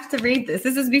 you have to read this.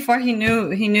 This is before he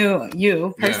knew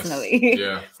you personally. Yes.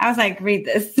 Yeah. I was like, read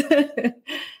this.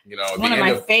 You know,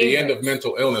 the end of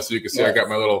mental illness. So you can see I got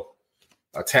my little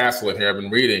tassel in here. I've been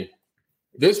reading.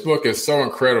 This book is so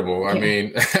incredible. I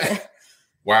mean,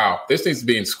 wow, this needs to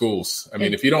be in schools. I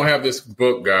mean, if you don't have this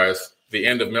book, guys, The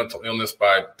End of Mental Illness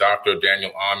by Dr.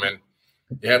 Daniel Amen,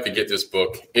 you have to get this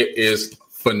book. It is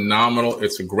phenomenal.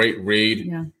 It's a great read.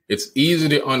 Yeah. It's easy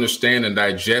to understand and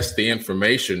digest the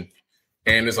information.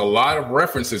 And there's a lot of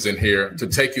references in here to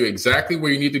take you exactly where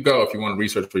you need to go if you want to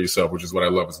research for yourself, which is what I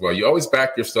love as well. You always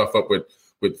back your stuff up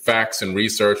with facts and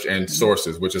research and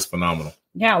sources, which is phenomenal.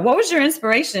 Yeah. What was your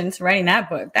inspiration to writing that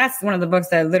book? That's one of the books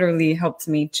that literally helped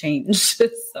me change.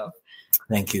 So,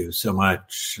 thank you so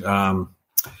much.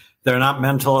 They're not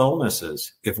mental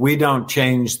illnesses. If we don't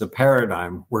change the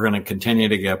paradigm, we're going to continue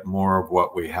to get more of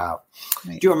what we have.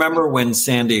 Right. Do you remember when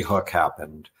Sandy Hook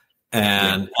happened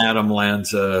and Adam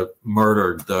Lanza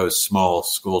murdered those small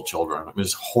school children? It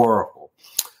was horrible.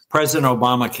 President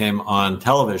Obama came on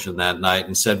television that night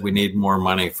and said, we need more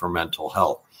money for mental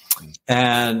health.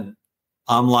 And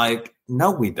I'm like, no,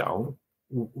 we don't.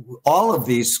 All of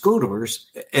these schoolers,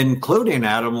 including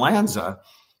Adam Lanza,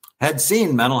 had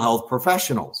seen mental health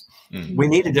professionals. Mm-hmm. We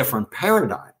need a different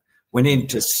paradigm. We need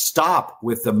to stop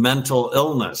with the mental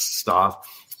illness stuff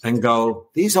and go,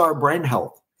 these are brain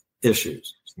health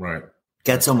issues. Right.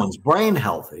 Get someone's brain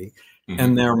healthy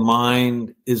and their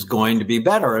mind is going to be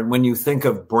better. And when you think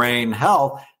of brain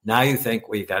health, now you think,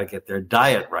 well, you got to get their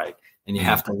diet right. And you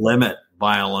have to limit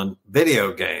violent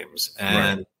video games.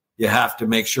 And you have to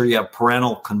make sure you have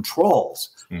parental controls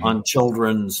on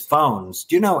children's phones.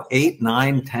 Do you know 8,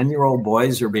 9, 10-year-old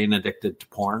boys are being addicted to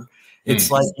porn?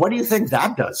 It's like, what do you think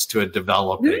that does to a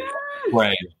developing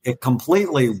brain? It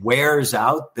completely wears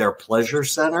out their pleasure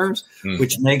centers,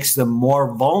 which makes them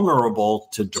more vulnerable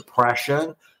to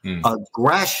depression,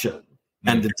 aggression,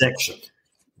 and addiction.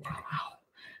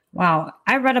 Wow.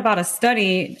 I read about a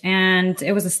study, and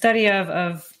it was a study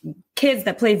of kids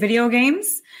that play video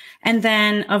games and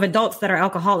then of adults that are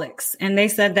alcoholics. And they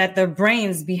said that their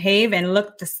brains behave and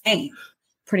look the same,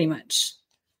 pretty much.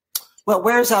 Well, it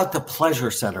wears out the pleasure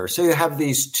center. So you have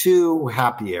these two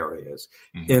happy areas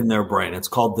in their brain. It's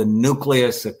called the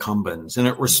nucleus accumbens, and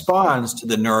it responds to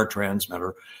the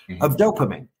neurotransmitter of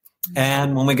dopamine.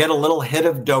 And when we get a little hit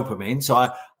of dopamine,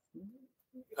 so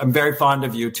I'm very fond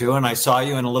of you too, and I saw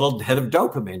you in a little hit of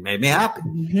dopamine, made me happy.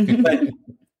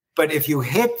 But if you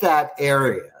hit that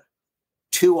area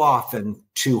too often,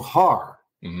 too hard,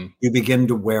 you begin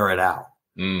to wear it out.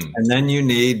 And then you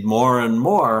need more and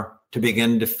more to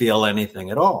begin to feel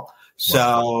anything at all.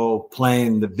 So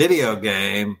playing the video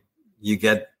game, you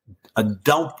get a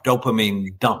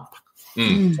dopamine dump.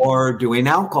 Or doing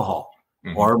alcohol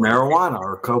or marijuana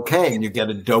or cocaine, you get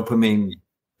a dopamine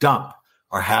dump.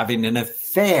 Or having an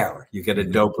affair, you get a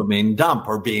dopamine dump.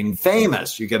 Or being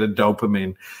famous, you get a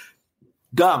dopamine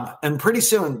dump. And pretty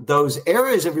soon, those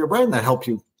areas of your brain that help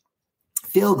you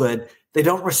feel good, they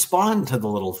don't respond to the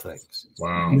little things.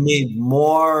 Wow. You need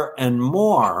more and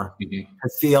more to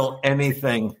feel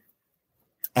anything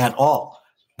at all.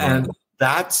 And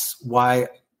that's why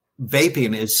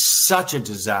vaping is such a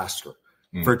disaster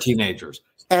for teenagers.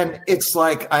 And it's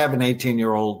like, I have an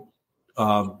 18-year-old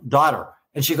daughter,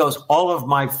 and she goes, all of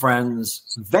my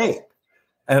friends vape.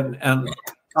 And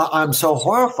I'm so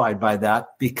horrified by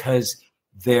that because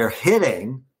they're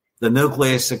hitting the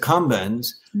nucleus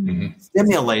accumbens,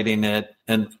 stimulating it,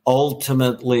 and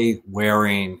ultimately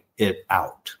wearing it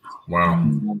out.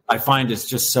 Wow. I find it's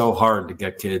just so hard to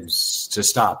get kids to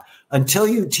stop until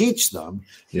you teach them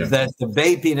that the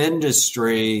vaping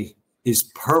industry is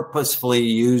purposefully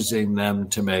using them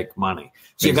to make money.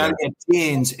 So you got to get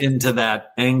teens into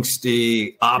that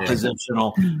angsty,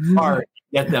 oppositional part,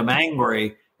 get them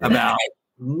angry about,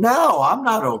 no, I'm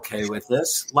not okay with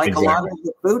this. Like a lot of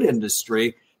the food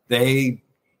industry, they,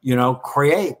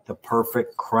 create the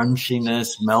perfect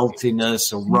crunchiness,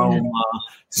 meltiness, aroma,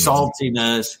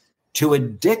 saltiness to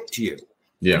addict you.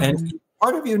 Yeah. And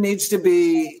part of you needs to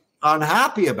be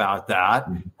unhappy about that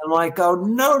and go,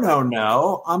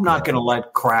 no, I'm not going to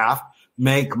let Kraft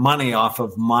make money off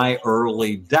of my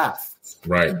early death.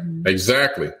 Right.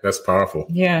 Exactly. That's powerful.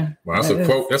 Yeah. Wow, that's a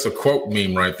quote. That's a quote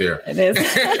meme right there. It is.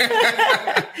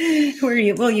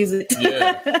 We'll use it.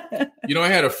 I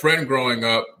had a friend growing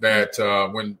up that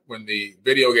when the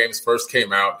video games first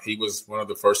came out, he was one of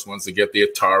the first ones to get the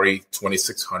Atari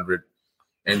 2600.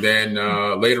 And then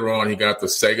later on, he got the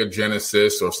Sega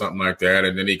Genesis or something like that.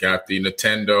 And then he got the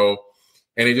Nintendo,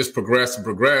 and he just progressed and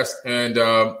progressed. And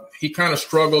he kind of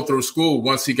struggled through school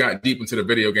once he got deep into the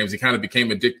video games. He kind of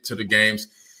became addicted to the games.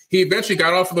 He eventually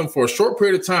got off of them for a short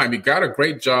period of time. He got a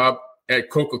great job at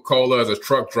Coca-Cola as a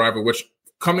truck driver, which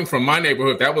coming from my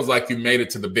neighborhood, that was like you made it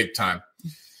to the big time.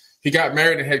 He got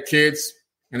married and had kids.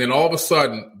 And then all of a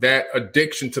sudden, that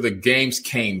addiction to the games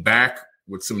came back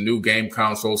with some new game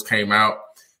consoles came out.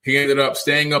 He ended up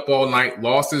staying up all night,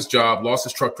 lost his job, lost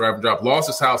his truck driving job, lost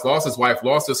his house, lost his wife,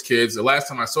 lost his kids. The last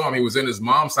time I saw him, he was in his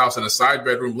mom's house in a side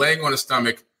bedroom, laying on his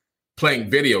stomach, playing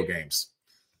video games.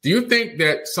 Do you think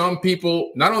that some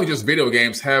people, not only just video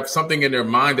games, have something in their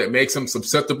mind that makes them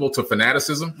susceptible to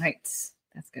fanaticism? Right.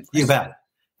 That's good question. You bet.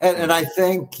 And I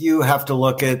think you have to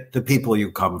look at the people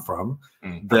you come from.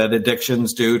 That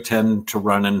addictions do tend to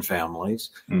run in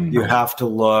families. You have to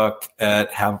look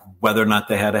at whether or not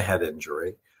they had a head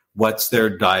injury. What's their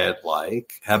diet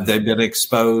like? Have they been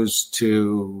exposed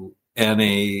to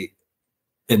any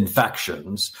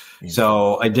infections?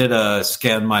 So I did a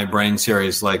Scan My Brain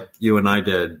series like you and I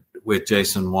did with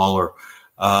Jason Waller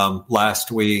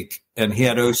last week, and he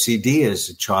had OCD as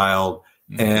a child.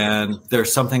 And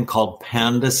there's something called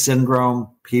PANDA syndrome,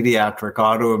 pediatric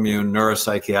autoimmune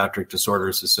neuropsychiatric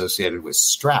disorders associated with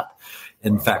strep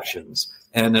infections.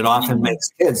 And it often makes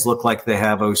kids look like they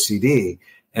have OCD.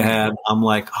 And I'm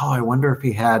like, oh, I wonder if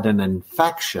he had an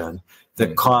infection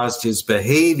that caused his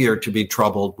behavior to be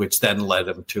troubled, which then led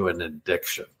him to an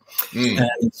addiction.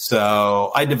 And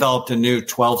so I developed a new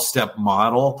 12-step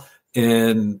model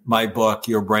in my book,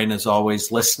 Your Brain is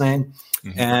Always Listening.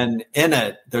 And in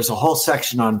it, there's a whole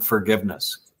section on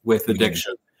forgiveness with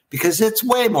addiction because it's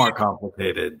way more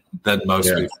complicated than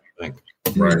most people think.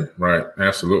 Right.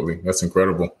 Absolutely. That's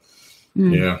incredible.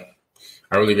 Yeah.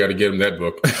 I really got to get him that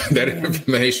book, that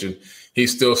information.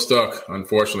 He's still stuck.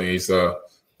 Unfortunately, he's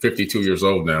 52 years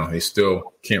old now. He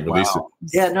still can't release it.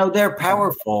 Yeah, no, they're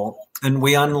powerful. And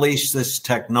we unleash this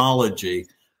technology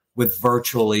with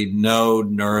virtually no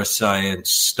neuroscience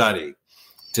study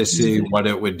to see what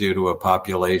it would do to a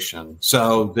population.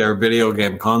 So there are video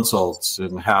game consoles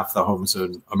in half the homes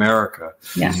in America.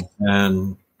 Yeah.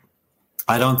 And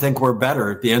I don't think we're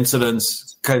better. The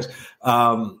incidents, because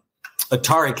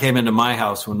Atari came into my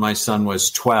house when my son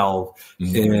was 12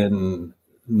 in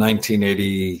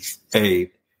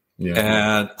 1988.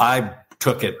 And I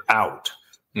took it out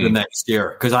the next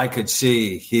year because I could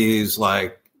see he's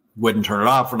like, wouldn't turn it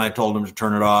off when I told him to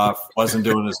turn it off, wasn't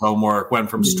doing his homework, went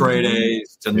from straight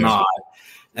A's to not.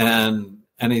 And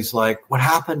he's like, what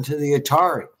happened to the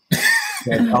Atari?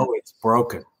 Said, oh, it's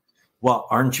broken. Well,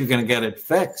 aren't you going to get it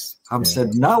fixed? I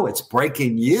said, no, it's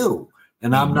breaking you.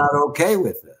 And I'm not okay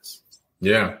with this.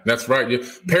 Yeah, that's right.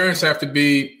 Parents have to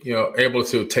be, able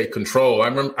to take control.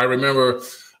 I remember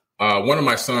one of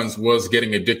my sons was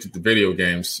getting addicted to video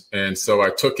games. And so I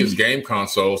took his game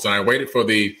consoles and I waited for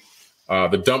the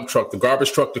dump truck, the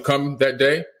garbage truck to come that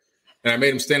day. And I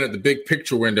made him stand at the big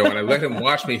picture window and I let him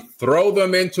watch me throw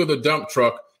them into the dump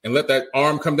truck and let that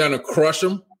arm come down and crush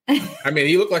him. I mean,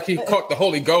 he looked like he caught the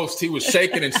Holy Ghost. He was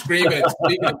shaking and screaming and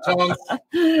speaking in tongues.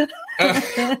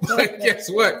 But guess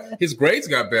what? His grades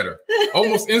got better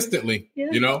almost instantly,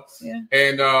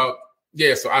 And so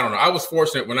I don't know. I was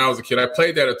fortunate when I was a kid. I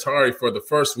played that Atari for the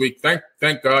first week. Thank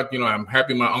God, I'm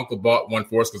happy my uncle bought one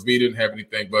for us because we didn't have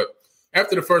anything. But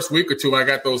after the first week or two, I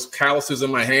got those calluses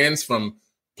in my hands from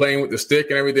playing with the stick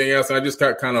and everything else. And I just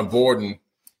got kind of bored and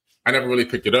I never really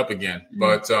picked it up again.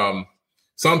 But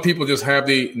some people just have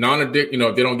the non-addict, they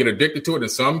don't get addicted to it. And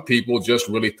some people just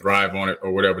really thrive on it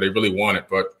or whatever. They really want it.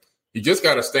 But you just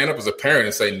got to stand up as a parent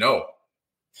and say no.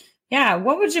 Yeah.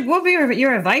 What would be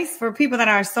your advice for people that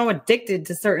are so addicted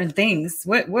to certain things?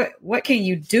 What can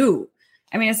you do?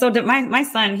 I mean, so my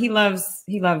son, he loves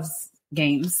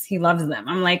games. He loves them.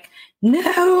 I'm like, no,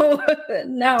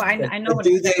 I know. But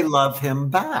do they love him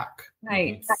back?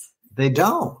 Right. They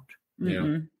don't.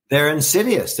 Yeah. They're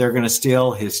insidious. They're going to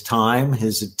steal his time,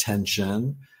 his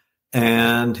attention,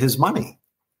 and his money.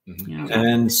 Yeah.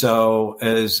 And so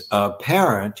as a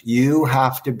parent, you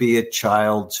have to be a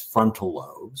child's frontal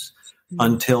lobes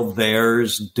until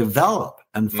theirs develop.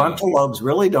 And frontal lobes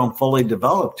really don't fully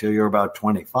develop till you're about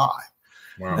 25.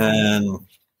 Wow. And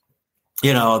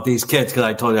these kids, because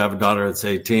I told you I have a daughter that's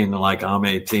 18, they're like, I'm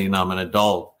 18, I'm an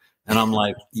adult. And I'm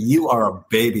like, you are a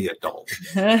baby adult.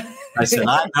 I said,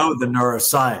 I know the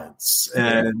neuroscience.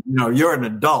 And, you're an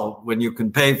adult when you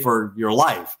can pay for your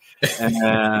life.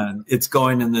 And it's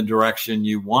going in the direction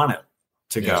you want it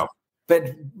to go.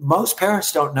 But most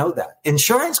parents don't know that.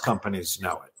 Insurance companies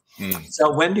know it.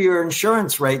 So when do your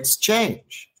insurance rates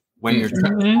change? When you're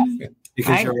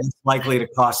because you're likely to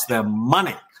cost them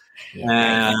money.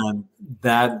 And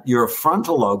that your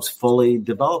frontal lobe's fully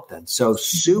developed then. So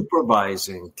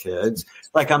supervising kids,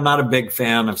 like I'm not a big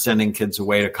fan of sending kids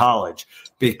away to college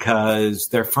because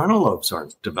their frontal lobes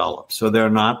aren't developed. So they're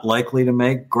not likely to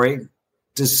make great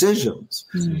decisions.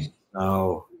 Mm-hmm.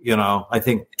 So, I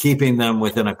think keeping them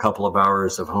within a couple of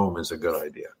hours of home is a good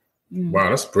idea. Wow,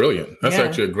 that's brilliant. That's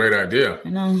actually a great idea.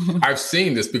 I've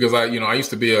seen this because I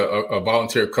used to be a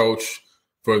volunteer coach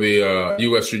for the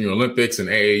U.S. Junior Olympics and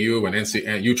AAU and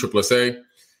USSSA.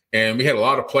 And we had a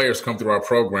lot of players come through our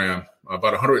program,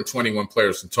 about 121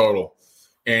 players in total.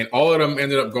 And all of them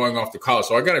ended up going off to college.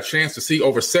 So I got a chance to see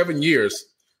over 7 years,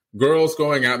 girls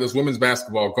going out, there's women's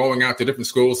basketball, going out to different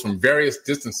schools from various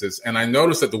distances. And I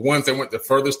noticed that the ones that went the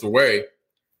furthest away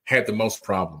had the most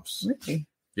problems. Really?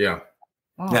 Yeah.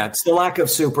 Wow. Yeah, it's the lack of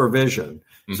supervision.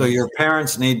 Mm-hmm. So your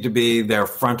parents need to be their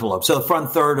frontal lobe. So the front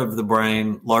third of the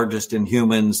brain, largest in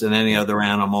humans and any other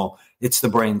animal, it's the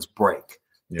brain's brake.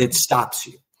 Yeah. It stops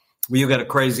you. When you get a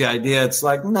crazy idea, it's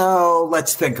like, no,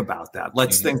 let's think about that.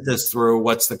 Let's think this through.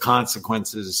 What's the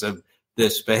consequences of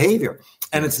this behavior?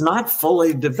 And it's not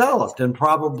fully developed. And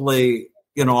probably,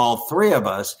 all three of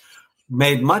us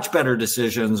made much better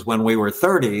decisions when we were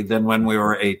 30 than when we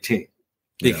were 18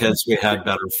 because we had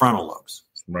better frontal lobes.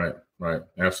 Right.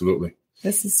 Absolutely.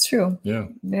 This is true. Yeah.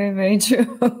 Very, very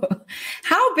true.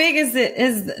 How big is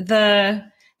the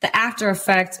after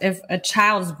effect if a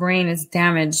child's brain is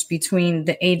damaged between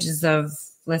the ages of,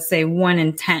 let's say, 1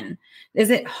 and 10? Is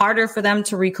it harder for them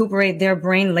to recuperate their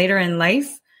brain later in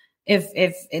life if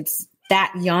it's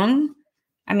that young?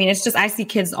 I mean, it's just, I see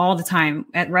kids all the time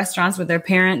at restaurants with their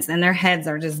parents and their heads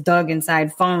are just dug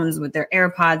inside phones with their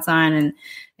AirPods on. And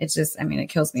it's just, it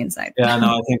kills me inside. Yeah,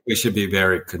 no, I think we should be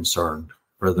very concerned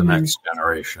for the next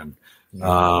generation.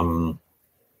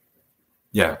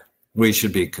 We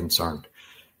should be concerned.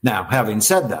 Now, having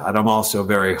said that, I'm also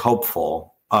very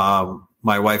hopeful.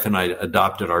 My wife and I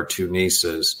adopted our 2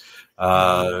 nieces.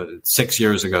 6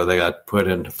 years ago, they got put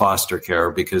into foster care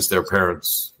because their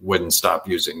parents wouldn't stop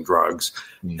using drugs.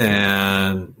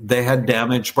 And they had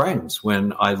damaged brains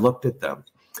when I looked at them.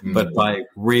 But by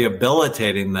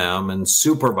rehabilitating them and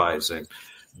supervising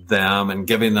them and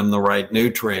giving them the right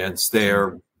nutrients,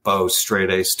 they're both straight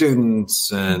A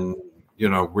students and,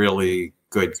 really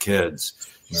good kids.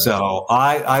 Right. So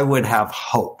I would have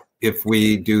hope if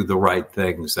we do the right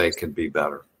things, they can be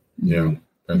better. Yeah.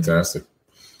 Fantastic.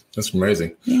 That's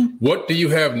amazing. Yeah. What do you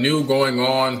have new going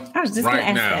on right now? I was just going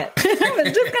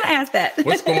to ask that.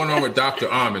 What's going on with Dr.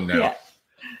 Amen now? Yeah.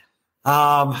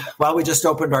 Well, we just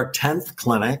opened our 10th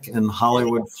clinic in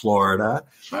Hollywood, Florida.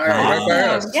 Right by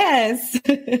us. Yes.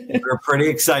 We're pretty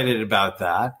excited about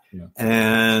that. Yeah.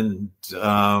 And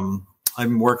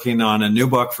I'm working on a new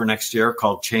book for next year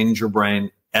called Change Your Brain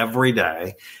Every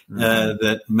Day,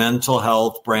 that mental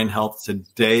health, brain health to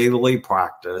daily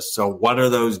practice. So what are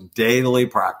those daily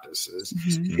practices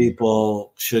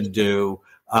people should do?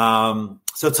 So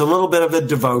it's a little bit of a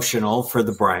devotional for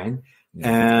the brain.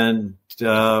 And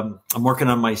I'm working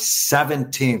on my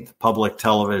 17th public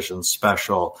television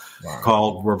special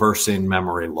called Reversing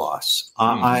Memory Loss.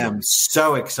 I am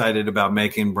so excited about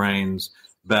making brains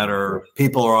better.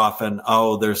 People are often,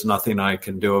 there's nothing I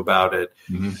can do about it.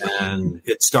 And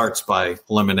it starts by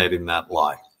eliminating that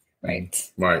lie.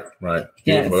 Right.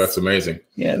 Yes. Well, that's amazing.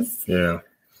 Yes. Yeah.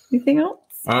 Anything else?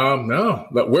 No.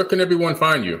 But where can everyone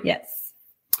find you? Yes.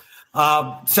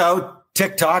 So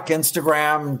TikTok,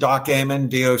 Instagram, Doc Amen,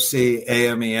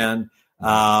 DOCAMEN,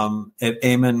 at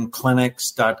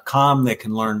amenclinics.com. They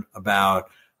can learn about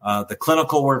the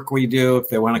clinical work we do if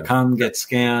they want to come get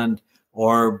scanned,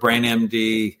 or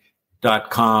brainmd.com,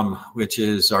 which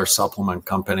is our supplement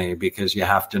company, because you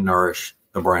have to nourish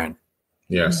the brain.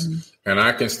 Yes. And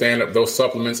I can stand up. Those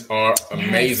supplements are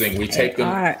amazing. We take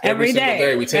them every single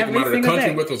day. We take them out of the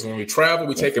country with us. When we travel,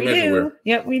 we take them everywhere.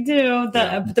 Yep, we do.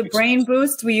 The brain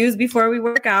boost we use before we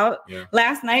work out. Yeah.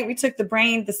 Last night, we took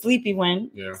the sleepy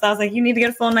one. Yeah. So I was like, you need to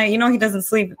get a full night. He doesn't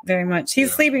sleep very much.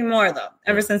 He's sleeping more, though,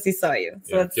 ever since he saw you.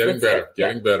 So it's getting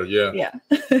better. Yeah.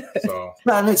 So.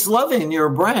 And it's loving your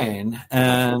brain.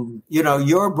 And,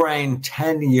 your brain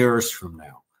 10 years from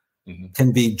now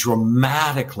can be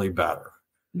dramatically better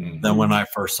than when I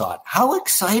first saw it. How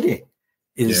exciting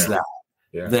is that?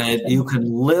 Yeah. That you can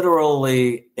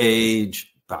literally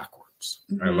age backwards.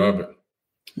 I love it.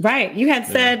 Right. You had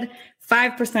said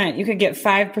 5%. You could get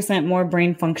 5% more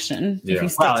brain function. Yeah.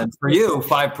 And for you,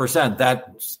 5%,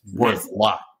 that's worth a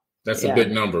lot. That's a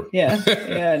big number. Yeah.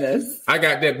 Yeah, it is. I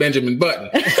got that Benjamin Button.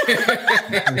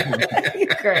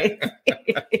 Great.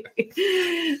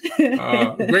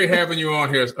 Great having you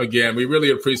on here again. We really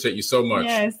appreciate you so much.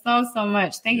 Yeah, so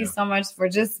much. Thank you so much for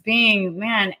just being,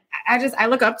 man. I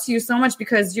look up to you so much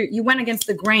because you went against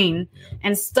the grain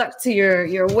and stuck to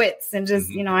your wits and just,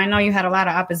 I know you had a lot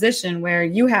of opposition where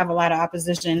you have a lot of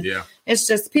opposition. Yeah. It's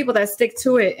just people that stick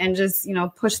to it and just,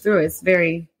 push through it. It's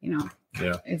very,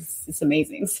 it's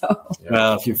amazing. So,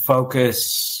 well, if you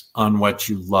focus on what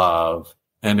you love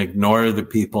and ignore the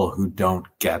people who don't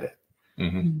get it,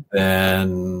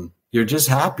 then you're just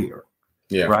happier.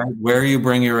 Yeah. Right. Where you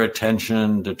bring your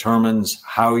attention determines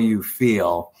how you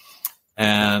feel.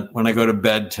 And when I go to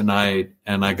bed tonight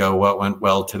and I go, what went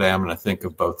well today? I'm going to think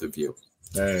of both of you.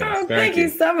 Hey, thank you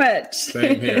so much.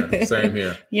 Same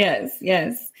here.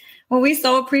 Yes. Well, we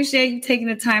so appreciate you taking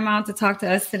the time out to talk to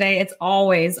us today. It's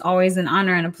always an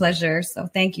honor and a pleasure. So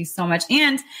thank you so much.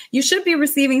 And you should be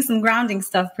receiving some grounding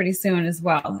stuff pretty soon as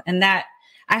well. And that,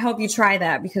 I hope you try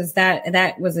that because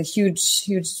that was a huge,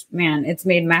 man. It's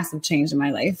made massive change in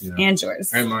my life and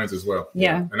yours. And mine as well.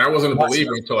 Yeah. And I wasn't a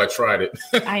believer until I tried it.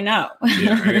 I know.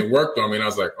 And it worked on me. And I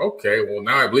was like, okay, well,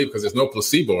 now I believe because there's no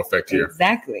placebo effect here.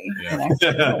 Exactly.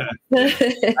 Yeah.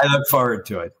 I look forward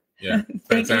to it. Yeah.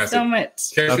 Thank you so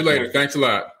much. Catch you later. Thanks a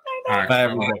lot. All right. Bye,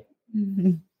 everybody.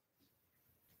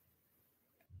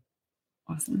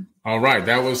 Awesome. All right.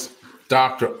 That was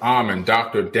Dr.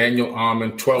 Daniel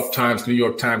Amen, 12 times New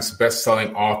York Times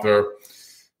bestselling author,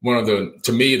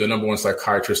 to me, the number one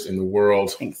psychiatrist in the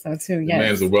world. I think so too. The Yes.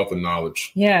 man's a wealth of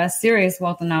knowledge. Yeah, serious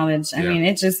wealth of knowledge. I mean,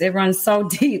 it runs so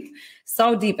deep.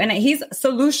 And he's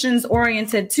solutions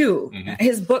oriented too.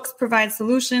 His books provide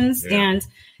solutions and,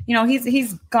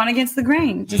 he's gone against the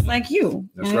grain, just like you.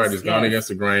 That's right. He's gone against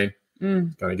the grain.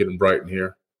 Kind of getting bright in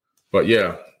here. But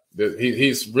yeah.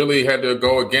 He's really had to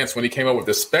go against when he came up with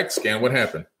the SPECT scan. What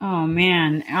happened? Oh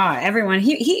man, everyone.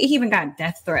 He even got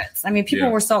death threats. I mean,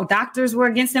 doctors were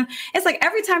against him. It's like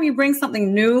every time you bring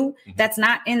something new that's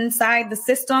not inside the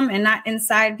system and not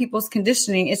inside people's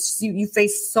conditioning, it's just, you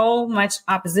face so much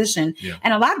opposition,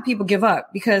 and a lot of people give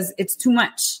up because it's too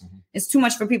much. It's too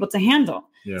much for people to handle.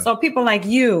 Yeah. So people like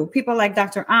you, people like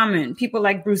Dr. Amen, people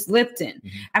like Bruce Lipton.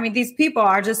 I mean, these people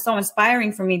are just so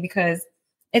inspiring for me because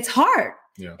it's hard.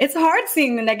 Yeah. It's hard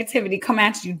seeing the negativity come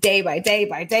at you day by day.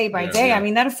 Yeah. I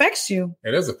mean, that affects you.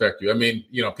 It does affect you. I mean,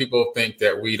 people think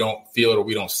that we don't feel it or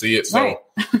we don't see it. So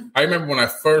I remember when I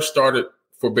first started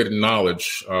Forbidden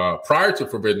Knowledge, prior to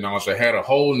Forbidden Knowledge, I had a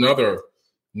whole nother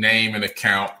name and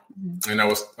account, and I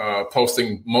was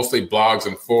posting mostly blogs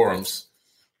and forums.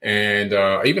 And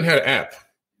I even had an app,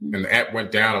 and the app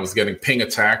went down. I was getting ping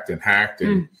attacked and hacked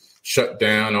and shut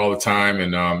down all the time.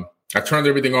 And I turned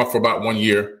everything off for about 1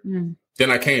 year. Then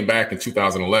I came back in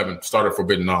 2011, started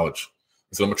Forbidden Knowledge.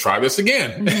 I said, I'm going to try this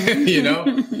again. I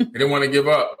didn't want to give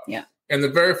up. Yeah. And the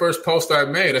very first post I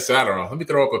made, I said, I don't know, let me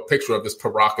throw up a picture of this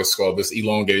Paracas skull, this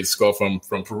elongated skull from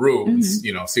Peru, and,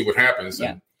 see what happens.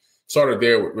 Yeah. And started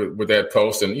there with that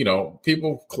post. And,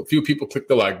 few people click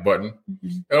the like button.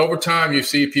 And over time, you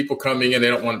see people coming in,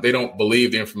 they don't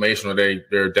believe the information, or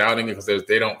they're doubting it because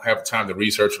they don't have time to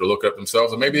research or to look it up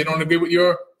themselves. Or maybe they don't agree with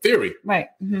your theory. Right.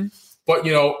 But,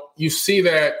 you see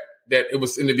that it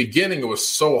was in the beginning, it was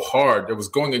so hard. It was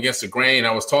going against the grain.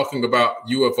 I was talking about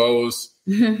UFOs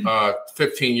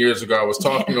 15 years ago. I was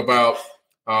talking about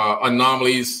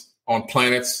anomalies on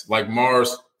planets like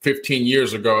Mars 15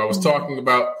 years ago. I was talking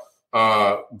about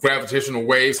gravitational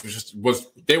waves,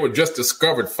 they were just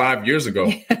discovered 5 years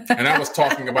ago. And I was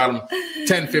talking about them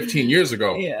 10, 15 years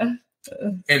ago. Yeah.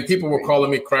 And people were calling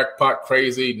me crackpot,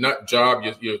 crazy, nut job,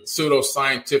 you're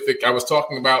pseudo-scientific. I was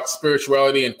talking about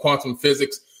spirituality and quantum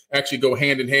physics actually go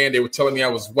hand in hand. They were telling me I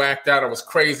was whacked out, I was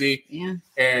crazy. Yeah.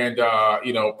 And,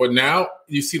 but now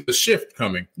you see the shift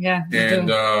coming. Yeah. And,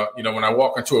 when I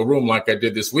walk into a room like I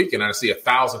did this weekend, I see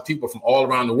 1,000 people from all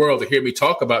around the world to hear me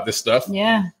talk about this stuff.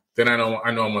 Yeah. Then I know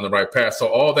I'm on the right path. So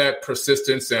all that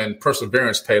persistence and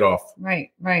perseverance paid off. Right.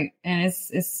 And it's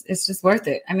just worth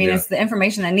it. I mean, it's the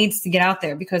information that needs to get out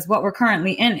there because what we're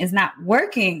currently in is not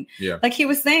working. Yeah. Like he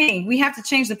was saying, we have to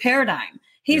change the paradigm.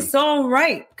 He's so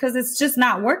right because it's just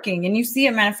not working. And you see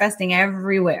it manifesting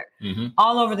everywhere,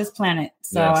 all over this planet.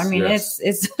 So,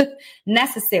 it's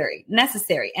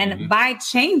necessary. And by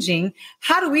changing,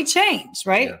 how do we change,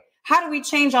 right? Yeah. How do we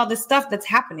change all this stuff that's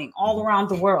happening all around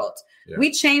the world? Yeah.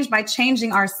 We change by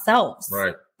changing ourselves.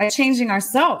 Right. By changing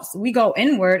ourselves, we go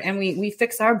inward and we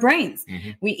fix our brains.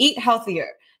 We eat healthier.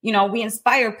 We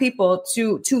inspire people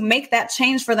to make that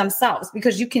change for themselves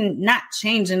because you can not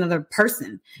change another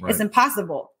person. Right. It's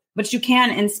impossible, but you can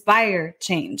inspire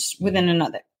change within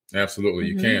another. Absolutely.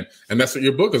 You can. And that's what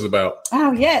your book is about.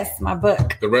 Oh, yes. My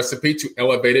book. The Recipe to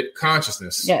Elevated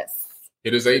Consciousness. Yes.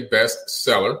 It is a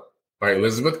bestseller. by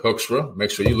Elizabeth Hoekstra.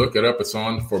 Make sure you look it up. It's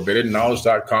on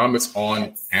forbiddenknowledge.com. It's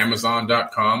on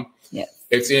Amazon.com. Yes.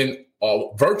 It's in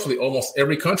virtually almost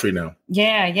every country now.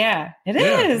 Yeah. It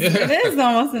is. It is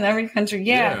almost in every country.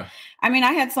 Yeah. I mean,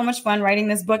 I had so much fun writing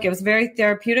this book. It was very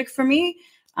therapeutic for me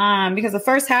because the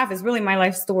first half is really my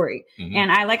life story. Mm-hmm.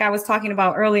 And I was talking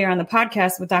about earlier on the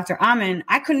podcast with Dr. Amin,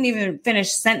 I couldn't even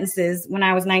finish sentences when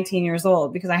I was 19 years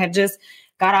old because I had just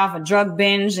got off a drug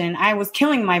binge and I was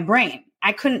killing my brain.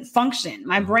 I couldn't function.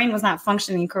 My brain was not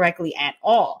functioning correctly at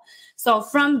all. So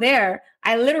from there,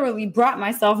 I literally brought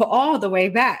myself all the way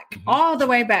back.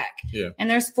 Yeah. And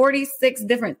there's 46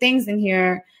 different things in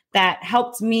here that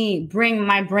helped me bring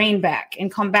my brain back and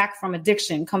come back from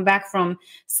addiction, come back from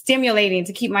stimulating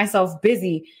to keep myself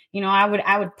busy. You know,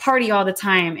 I would party all the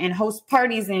time and host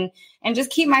parties and just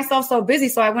keep myself so busy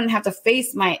so I wouldn't have to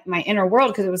face my inner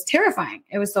world because it was terrifying.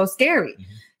 It was so scary. Mm-hmm.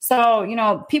 So, you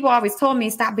know, people always told me,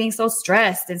 stop being so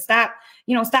stressed and stop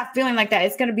feeling like that.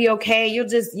 It's going to be okay. You'll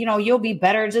just, you'll be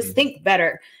better. Just think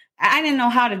better. I didn't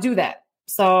know how to do that.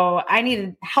 So I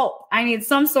needed help. I needed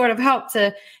some sort of help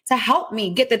to help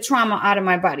me get the trauma out of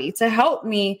my body, to help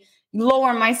me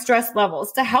lower my stress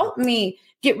levels, to help me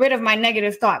get rid of my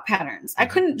negative thought patterns. I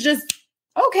couldn't just,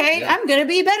 I'm going to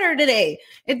be better today.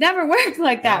 It never worked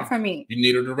like that for me. You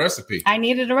needed a recipe. I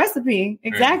needed a recipe.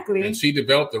 Exactly. And she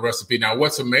developed the recipe. Now,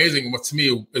 what's amazing, what to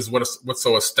me is what's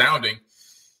so astounding.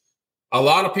 A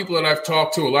lot of people that I've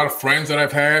talked to, a lot of friends that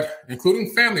I've had,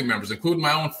 including family members, including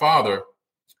my own father,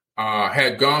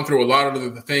 had gone through a lot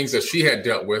of the things that she had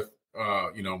dealt with,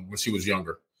 when she was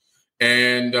younger.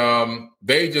 And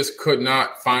they just could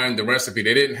not find the recipe.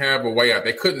 They didn't have a way out.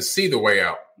 They couldn't see the way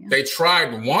out. Yeah. They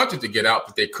tried and wanted to get out,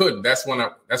 but they couldn't. That's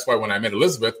why when I met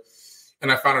Elizabeth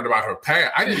and I found out about her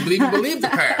past, I didn't even believe the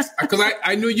past because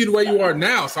I knew you the way you are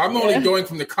now. So I'm only going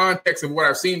from the context of what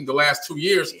I've seen the last 2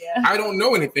 years. Yeah. I don't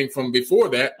know anything from before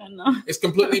that. I know. It's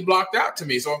completely blocked out to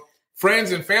me. So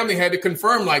friends and family had to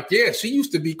confirm, like, yeah, she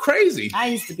used to be crazy. I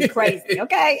used to be crazy.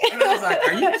 Okay. And I was like,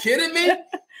 are you kidding me?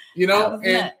 And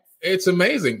nuts. It's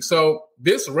amazing. So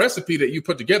this recipe that you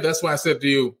put together, that's why I said to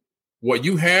you, what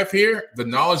you have here, the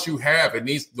knowledge you have,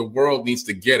 the world needs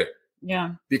to get it.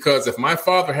 Yeah. Because if my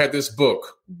father had this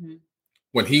book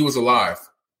when he was alive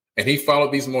and he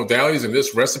followed these modalities and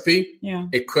this recipe,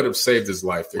 it could have saved his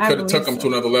life. It could have took him to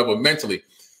another level mentally.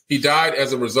 He died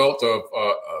as a result of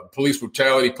police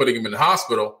brutality, putting him in the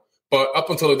hospital. But up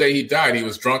until the day he died, he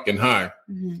was drunk and high.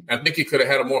 Mm-hmm. I think he could have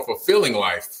had a more fulfilling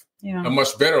life, a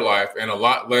much better life, and a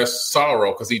lot less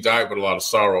sorrow because he died with a lot of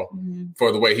sorrow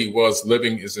for the way he was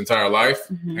living his entire life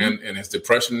and his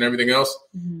depression and everything else.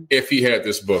 If he had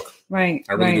this book, right,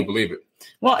 I really do believe it.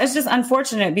 Well, it's just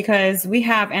unfortunate because we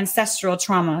have ancestral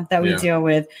trauma that we deal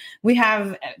with. We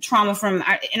have trauma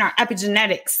in our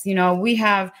epigenetics. We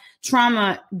have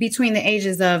trauma between the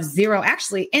ages of 0,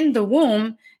 actually in the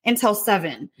womb until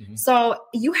 7. So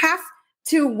you have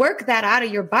to work that out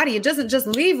of your body. It doesn't just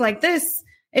leave like this.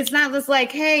 It's not just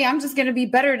like, hey, I'm just going to be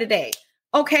better today.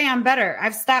 Okay, I'm better.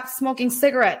 I've stopped smoking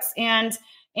cigarettes and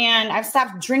I've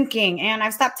stopped drinking and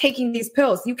I've stopped taking these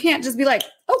pills. You can't just be like,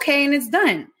 okay, and it's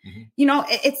done.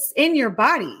 It's in your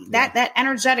body, that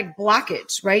energetic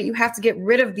blockage, right? You have to get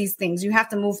rid of these things. You have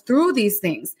to move through these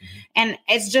things. And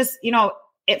it's just,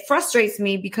 it frustrates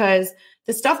me because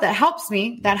the stuff that helped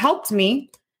me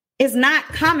is not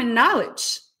common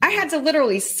knowledge. I had to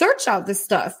literally search out this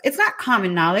stuff. It's not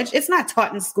common knowledge. It's not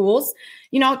taught in schools.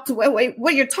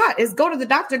 What you're taught is go to the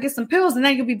doctor, get some pills, and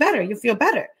then you'll be better. You'll feel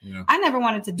better. Yeah. I never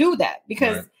wanted to do that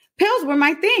because pills were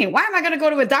my thing. Why am I going to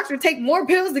go to a doctor, take more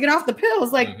pills to get off the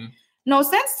pills? Like, no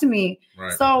sense to me.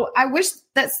 Right. So I wish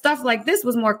that stuff like this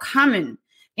was more common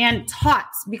and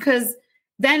taught because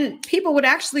then people would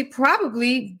actually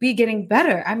probably be getting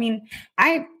better. I mean,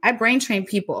 I brain train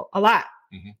people a lot.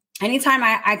 Anytime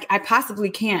I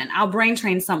possibly can, I'll brain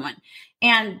train someone.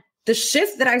 And the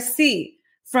shift that I see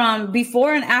from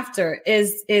before and after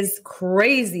is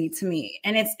crazy to me.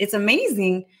 And it's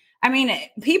amazing. I mean,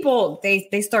 people,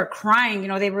 they start crying,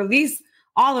 they release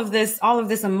all of this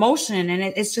emotion. And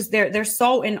it's just, they're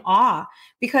so in awe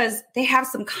because they have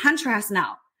some contrast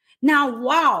now. Now,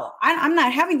 wow, I'm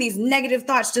not having these negative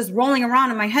thoughts just rolling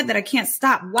around in my head that I can't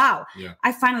stop. Wow. Yeah.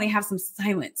 I finally have some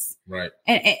silence. Right.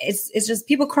 And it's just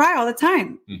people cry all the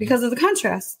time because of the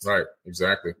contrast. Right.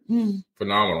 Exactly.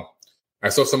 Phenomenal. I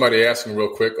saw somebody asking real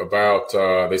quick about,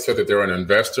 they said that they're an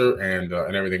investor and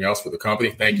everything else with the company.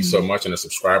 Thank you so much. And a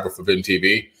subscriber for Forbidden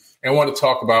TV. And I want to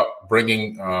talk about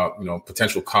bringing,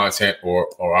 potential content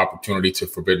or opportunity to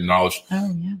Forbidden Knowledge.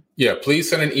 Oh, yeah. Yeah.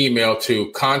 Please send an email to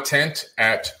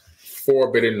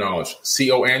content@Forbidden Knowledge,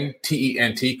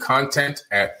 CONTENT,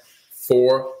 content@Forbidden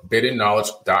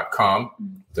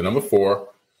 4biddenknowledge.com, the number 4.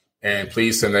 And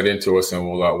please send that in to us, and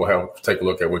we'll take a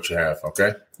look at what you have.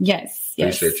 Okay. Yes.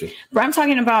 Appreciate you. But I'm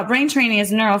talking about brain training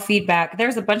is neurofeedback.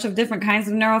 There's a bunch of different kinds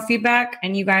of neurofeedback,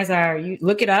 and you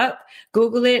look it up,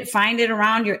 Google it, find it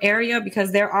around your area,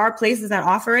 because there are places that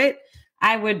offer it.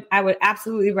 I would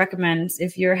absolutely recommend,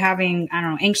 if you're having,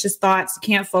 anxious thoughts,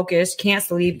 can't focus, can't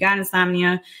sleep, got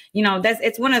insomnia,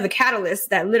 it's one of the catalysts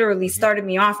that literally started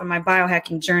me off on my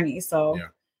biohacking journey. So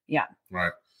yeah.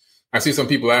 Right. I see some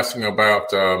people asking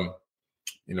about,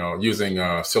 using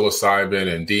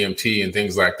psilocybin and DMT and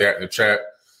things like that in the chat.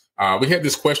 We had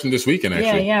this question this weekend,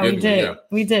 actually.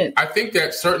 We did. I think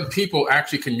that certain people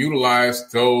actually can utilize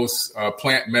those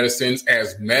plant medicines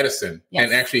as medicine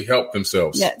and actually help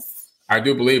themselves. Yes. I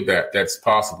do believe that that's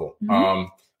possible. Mm-hmm.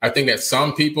 I think that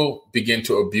some people begin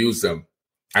to abuse them.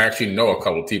 I actually know a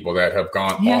couple of people that have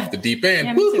gone off the deep end.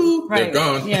 Yeah, me too. Right. They're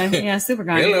gone. Yeah, super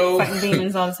gone. Hello. Fighting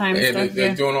demons all the time. And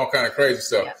they're doing all kind of crazy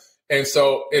stuff. Yeah. And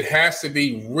so it has to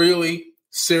be really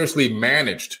seriously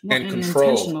managed and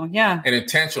controlled. Intentional, and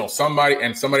intentional.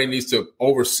 Somebody needs to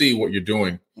oversee what you're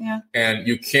doing. Yeah. And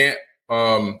you can't,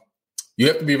 you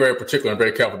have to be very particular and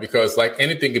very careful, because like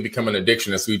anything can become an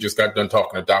addiction. As we just got done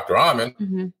talking to Dr.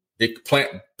 Amin,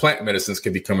 plant medicines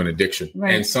can become an addiction.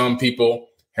 Right. And some people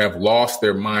have lost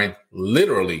their mind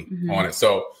literally on it.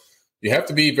 So you have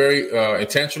to be very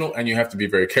intentional, and you have to be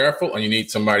very careful, and you need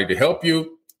somebody to help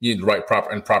you. You need the right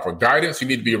proper guidance. You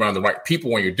need to be around the right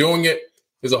people when you're doing it.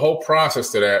 There's a whole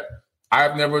process to that.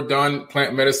 I've never done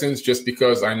plant medicines just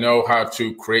because I know how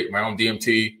to create my own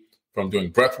DMT from doing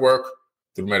breath work,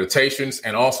 through meditations.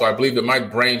 And also I believe that my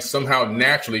brain somehow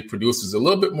naturally produces a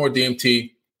little bit more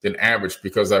DMT than average,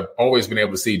 because I've always been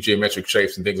able to see geometric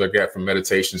shapes and things like that from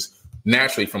meditations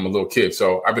naturally from a little kid.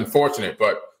 So I've been fortunate,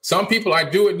 but some people, I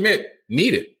do admit,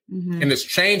 need it. And it's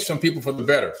changed some people for the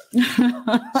better.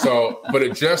 But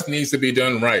it just needs to be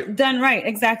done right. Done right.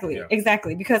 Exactly. Yeah.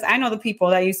 Exactly. Because I know the people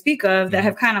that you speak of that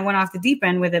have kind of went off the deep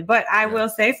end with it. But I will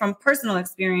say from personal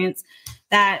experience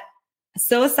that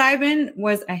psilocybin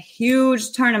was a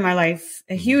huge turn in my life,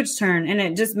 a huge turn. And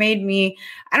it just made me,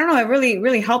 I don't know, it really,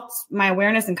 really helped my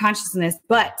awareness and consciousness.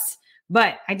 But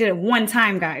I did it one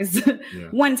time, guys.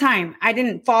 One time. I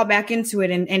didn't fall back into it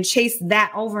and chase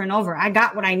that over and over. I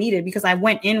got what I needed because I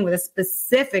went in with a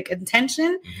specific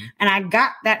intention, and I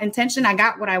got that intention. I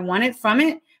got what I wanted from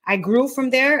it. I grew from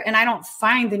there, and I don't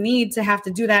find the need to have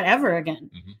to do that ever again.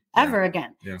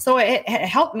 Yeah. So it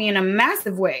helped me in a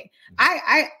massive way.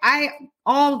 I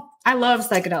love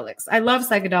psychedelics. I love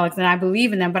psychedelics, and I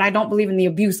believe in them, but I don't believe in the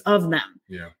abuse of them.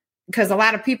 Yeah. Because a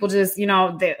lot of people just, I'm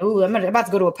about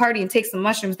to go to a party and take some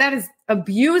mushrooms. That is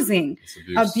abusing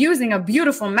a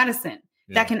beautiful medicine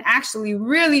that can actually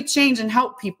really change and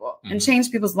help people and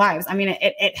change people's lives. I mean,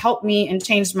 it helped me and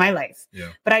changed my life,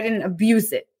 but I didn't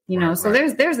abuse it, so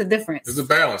there's a difference. There's a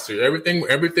balance here.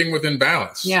 Everything within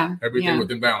balance. Everything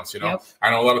within balance, Yep. I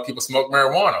know a lot of people smoke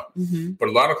marijuana, but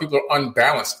a lot of people are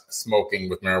unbalanced smoking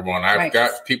with marijuana. I've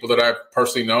got people that I've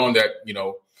personally known that,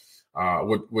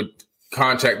 would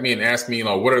contact me and ask me,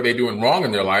 what are they doing wrong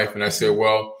in their life? And I said,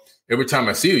 well, every time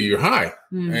I see you, you're high.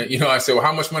 And, I said, well,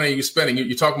 how much money are you spending?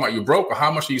 You're talking about you're broke. Well, how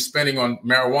much are you spending on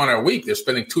marijuana a week? They're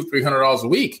spending $200-$300 a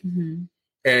week.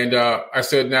 And I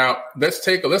said, now let's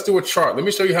do a chart. Let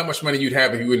me show you how much money you'd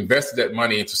have if you invested that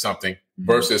money into something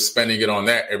versus spending it on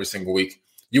that every single week.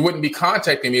 You wouldn't be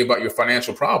contacting me about your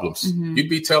financial problems. You'd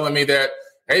be telling me that,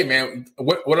 hey man,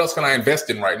 what else can I invest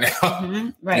in right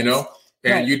now?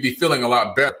 And you'd be feeling a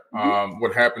lot better.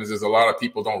 What happens is a lot of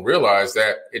people don't realize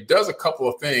that it does a couple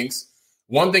of things.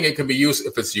 One thing, it can be used,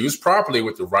 if it's used properly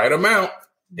with the right amount,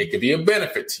 it could be a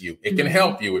benefit to you. It can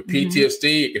help you with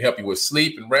PTSD. It can help you with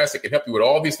sleep and rest. It can help you with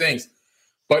all these things.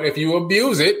 But if you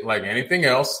abuse it, like anything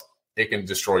else, it can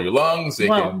destroy your lungs. It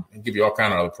can give you all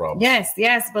kinds of other problems.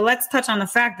 Yes. But let's touch on the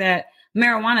fact that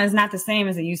marijuana is not the same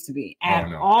as it used to be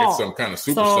at all. It's some kind of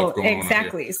super stuff going on.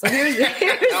 Exactly. So here's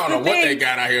I don't know what they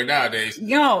got out here nowadays.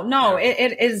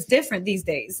 It is different these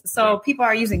days. So people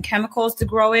are using chemicals to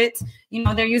grow it.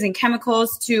 They're using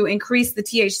chemicals to increase the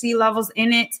THC levels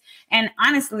in it. And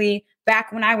honestly,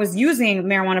 back when I was using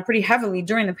marijuana pretty heavily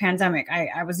during the pandemic,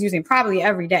 I was using probably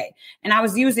every day. And I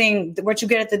was using what you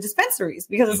get at the dispensaries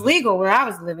because it's legal where I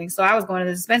was living. So I was going to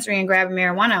the dispensary and grabbing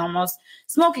marijuana, almost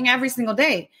smoking every single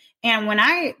day. And when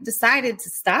I decided to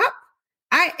stop,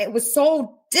 it was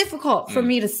so difficult for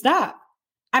me to stop.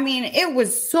 I mean, it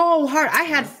was so hard. I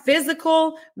had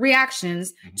physical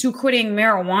reactions to quitting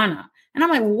marijuana. And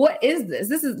I'm like, what is this?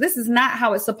 This is not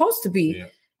how it's supposed to be. Yeah.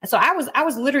 So I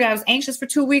was anxious for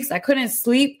 2 weeks. I couldn't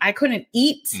sleep. I couldn't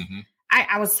eat.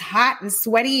 I was hot and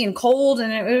sweaty and cold,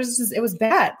 and it was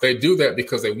bad. They do that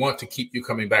because they want to keep you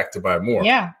coming back to buy more.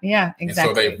 Yeah, exactly. And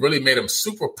so they've really made them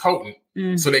super potent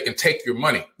so they can take your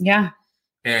money. Yeah.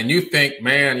 And you think,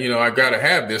 man, I got to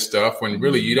have this stuff when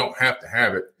really you don't have to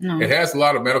have it. No. It has a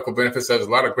lot of medical benefits. There's a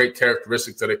lot of great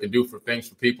characteristics that it can do for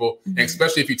people, and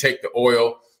especially if you take the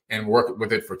oil and work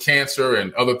with it for cancer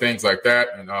and other things like that,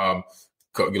 and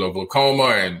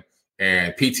glaucoma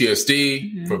and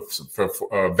PTSD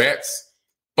for vets.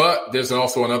 But there's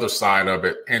also another side of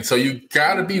it. And so you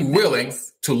got to be willing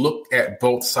to look at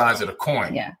both sides of the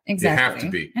coin. Yeah, exactly. You have to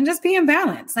be. And just be in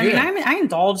balance. I mean, I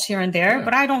indulge here and there,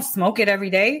 but I don't smoke it every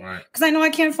day because I know I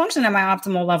can't function at my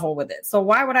optimal level with it. So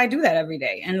why would I do that every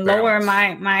day and lower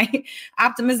my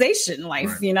optimization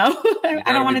life,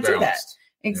 I don't want to do that.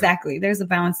 Exactly. Yeah. There's a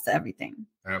balance to everything.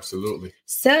 Absolutely.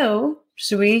 So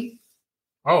should we?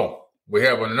 Oh, we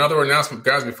have another announcement,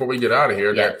 guys, before we get out of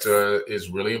here that is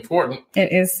really important.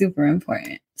 It is super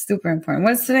important. Super important.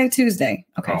 What's today? Tuesday.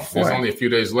 Okay. There's only a few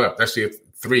days left. Actually,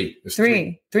 3. There's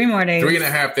 3 more days.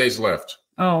 3.5 days left.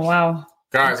 Oh, wow.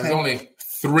 Guys, there's only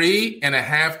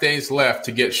 3.5 days left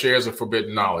to get shares of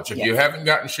Forbidden Knowledge. If you haven't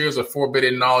gotten shares of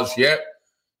Forbidden Knowledge yet,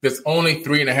 there's only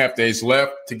 3.5 days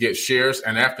left to get shares,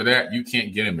 and after that, you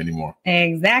can't get them anymore.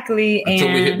 Exactly.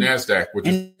 Until we hit NASDAQ, which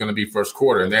is going to be first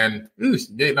quarter. And then you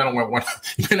may not want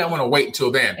to wait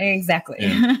until then. Exactly.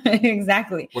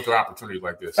 Exactly. With an opportunity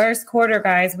like this. First quarter,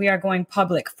 guys, we are going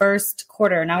public. First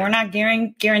quarter. Now, we're not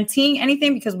guaranteeing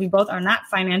anything because we both are not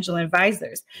financial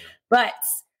advisors.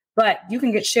 But you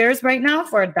can get shares right now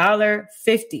for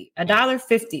 $1.50.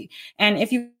 $1.50. And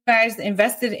if you guys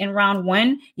invested in round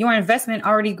 1, your investment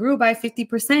already grew by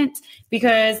 50%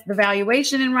 because the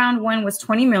valuation in round 1 was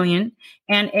 $20 million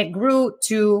and it grew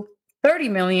to $30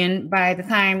 million by the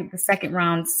time the second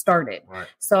round started. Right.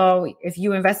 So if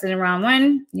you invested in round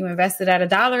 1, you invested at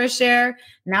 $1 a share.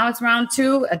 Now it's round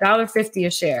 2, $1.50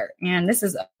 a share. And this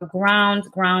is a ground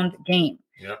game.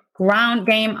 Yep. Ground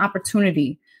game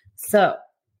opportunity. So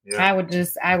I would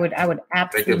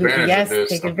absolutely take advantage of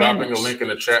this. I'm dropping a link in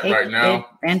the chat right now.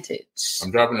 I'm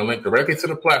dropping a link directly to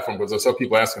the platform because there's some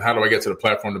people asking, how do I get to the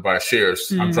platform to buy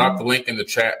shares? I've dropped the link in the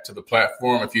chat to the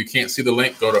platform. If you can't see the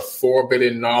link, go to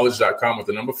forbiddenknowledge.com with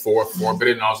the number 4,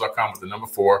 forbiddenknowledge.com with the number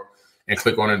 4, and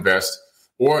click on invest.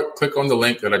 Or click on the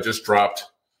link that I just dropped.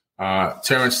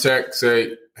 Terrence Tech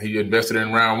say he invested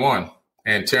in round 1.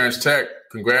 And Terrence Tech,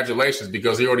 congratulations,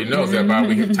 because he already knows that by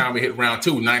the time we hit round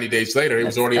 2, 90 days later, it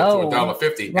was already up to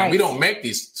 $1.50. Right. And we don't make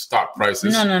these stock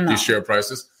prices, these share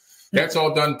prices. That's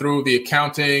all done through the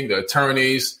accounting, the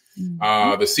attorneys, the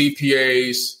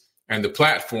CPAs, and the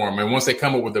platform. And once they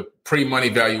come up with a pre-money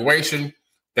valuation,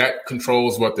 that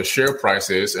controls what the share price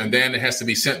is. And then it has to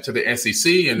be sent to the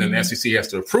SEC, and then the SEC has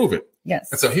to approve it. Yes.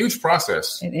 It's a huge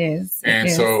process. It is.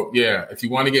 So, if you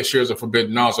want to get shares of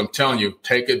Forbidden Knowledge, I'm telling you,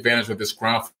 take advantage of this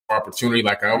ground opportunity.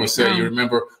 Like I always say, you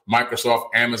remember Microsoft,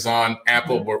 Amazon,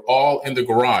 Apple were all in the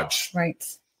garage. Right.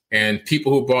 And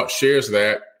people who bought shares of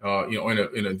that,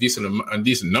 in a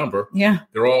decent number,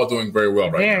 they're all doing very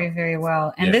well right now. Very, very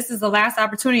well. And this is the last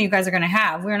opportunity you guys are going to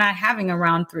have. We're not having a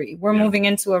round 3. We're moving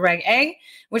into a Reg A,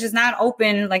 which is not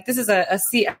open. Like this is a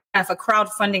CF, a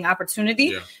crowdfunding opportunity.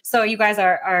 Yeah. So you guys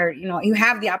are, you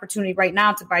have the opportunity right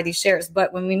now to buy these shares.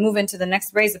 But when we move into the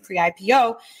next raise of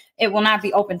pre-IPO, it will not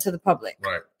be open to the public.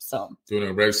 Right. So doing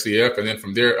a Reg CF, and then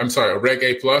from there, a Reg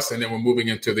A plus, and then we're moving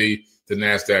into the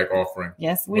NASDAQ offering.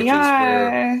 Yes, we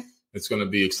are. It's going to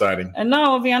be exciting. I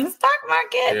know, we'll be on the stock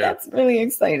market. Yeah. That's really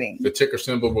exciting. The ticker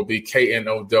symbol will be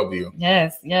KNOW.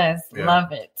 Yes. Yeah.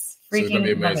 Love it.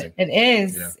 Freaking love it. It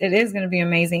is. Yeah. It is going to be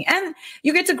amazing. And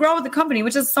you get to grow with the company,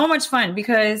 which is so much fun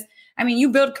because, you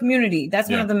build community. That's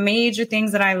one of the major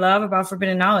things that I love about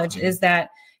Forbidden Knowledge is that,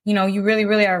 you really,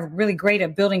 really are really great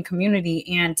at building community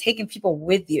and taking people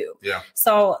with you. Yeah.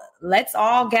 So let's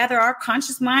all gather our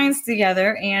conscious minds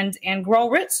together and grow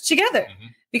rich together. Mm-hmm.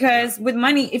 Because with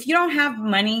money, if you don't have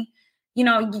money,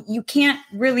 you can't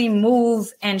really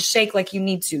move and shake like you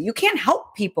need to. You can't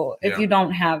help people if you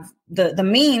don't have the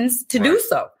means to do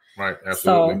so. Right.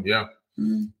 Absolutely.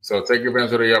 So take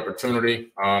advantage of the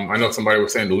opportunity. I know somebody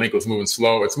was saying the link was moving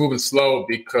slow. It's moving slow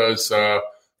because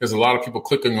there's a lot of people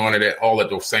clicking on it all at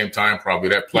the same time. Probably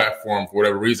that platform, for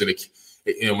whatever reason,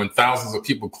 when thousands of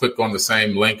people click on the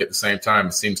same link at the same time,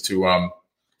 it seems to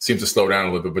slow down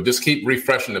a little bit, but just keep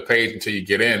refreshing the page until you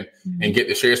get in and get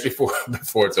the shares before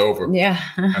it's over. Yeah.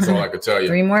 That's all I could tell you.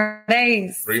 3 more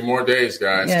days. 3 more days,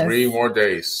 guys. Yes. 3 more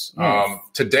days. Yes.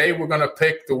 Today we're going to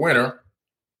pick the winner.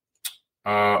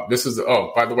 By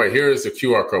the way, here is the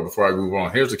QR code before I move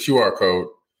on. Here's the QR code.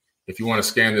 If you want to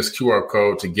scan this QR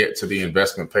code to get to the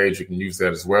investment page, you can use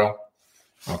that as well.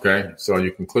 Okay, so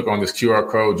you can click on this QR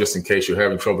code just in case you're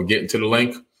having trouble getting to the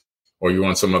link or you're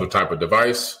on some other type of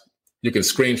device. You can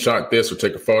screenshot this or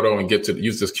take a photo and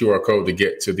use this QR code to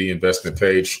get to the investment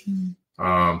page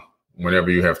whenever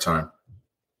you have time.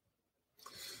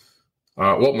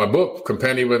 Well, my book,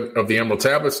 Compendium of the Emerald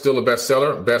Tablet, still a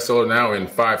bestseller now in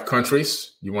 5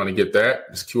 countries. You want to get that.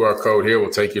 This QR code here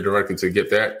will take you directly to get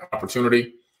that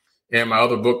opportunity. And my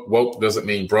other book, Woke Doesn't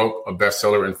Mean Broke, a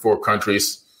bestseller in 4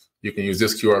 countries. You can use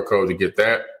this QR code to get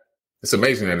that. It's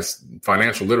amazing that this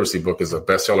financial literacy book is a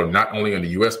bestseller, not only in the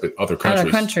U.S., but other countries.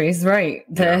 Other countries, right.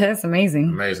 That's amazing.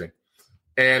 Amazing.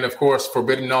 And, of course,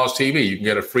 Forbidden Knowledge TV. You can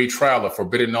get a free trial of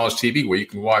Forbidden Knowledge TV where you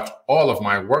can watch all of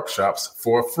my workshops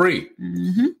for free.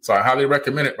 Mm-hmm. So I highly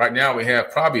recommend it. Right now, we have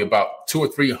probably about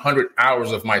 200 or 300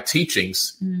 hours of my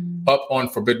teachings up on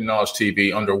Forbidden Knowledge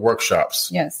TV under workshops.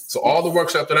 Yes. So all the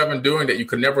workshops that I've been doing that you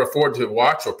could never afford to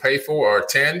watch or pay for or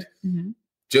attend,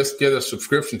 just get a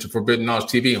subscription to Forbidden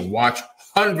Knowledge TV and watch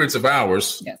hundreds of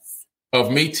hours of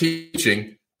me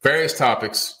teaching various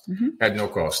topics at no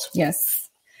cost. Yes.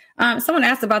 Someone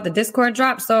asked about the Discord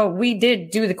drop. So we did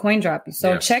do the coin drop.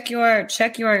 So check your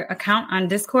account on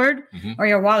Discord or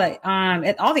your wallet.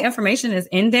 All the information is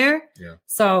in there. Yeah.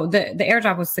 So the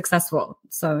airdrop was successful.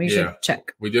 So you should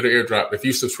check. We did an airdrop. If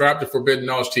you subscribe to Forbidden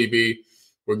Knowledge TV,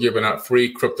 we're giving out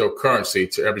free cryptocurrency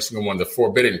to every single one, the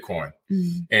Forbidden coin.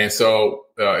 And so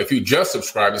if you just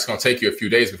subscribe, it's going to take you a few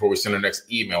days before we send the next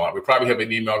email out. We probably have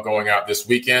an email going out this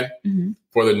weekend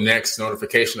for the next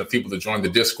notification of people to join the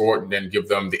Discord and then give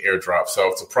them the airdrop.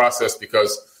 So it's a process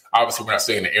because obviously we're not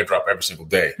seeing the airdrop every single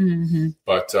day.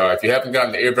 But if you haven't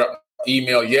gotten the airdrop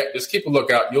email yet, just keep a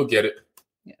lookout. You'll get it.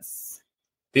 Yes.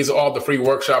 These are all the free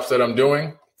workshops that I'm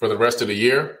doing for the rest of the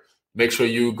year. Make sure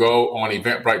you go on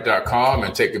eventbrite.com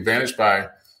and take advantage by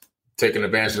taking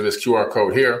advantage of this QR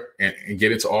code here and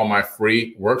get into all my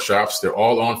free workshops. They're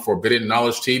all on Forbidden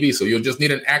Knowledge TV. So you'll just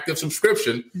need an active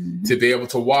subscription to be able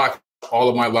to watch all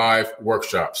of my live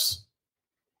workshops.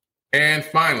 And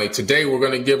finally, today we're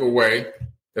going to give away,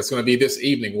 that's going to be this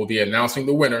evening, we'll be announcing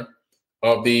the winner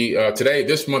of the,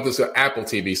 this month is an Apple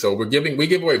TV. So we give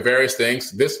away various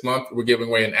things. This month we're giving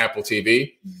away an Apple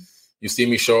TV. You see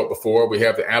me show it before. We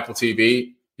have the Apple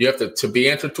TV. You have to be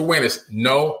entered to win. It's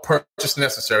no purchase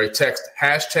necessary. Text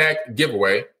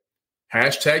 #giveaway to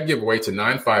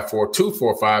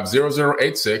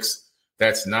 954-245-0086.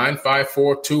 That's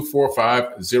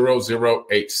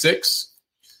 954-245-0086.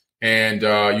 And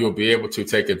you'll be able to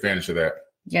take advantage of that.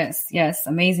 Yes.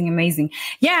 Amazing.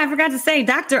 Yeah, I forgot to say,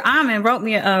 Dr. Amin wrote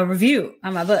me a review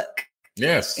on my book.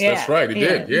 Yes, that's right. He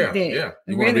did. Yeah.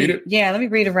 You want to read it? Yeah, let me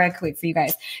read it right quick for you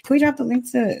guys. Can we drop the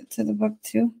link to the book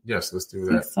too? Yes, let's do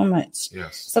that. Thanks so much.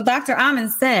 Yes. So Dr. Amin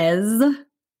says,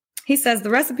 the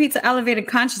recipe to elevated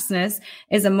consciousness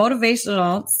is a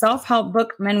motivational self-help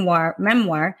book memoir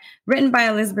written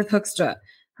by Lis Hoekstra.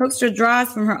 Hoekstra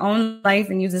draws from her own life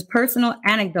and uses personal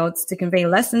anecdotes to convey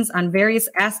lessons on various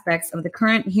aspects of the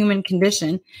current human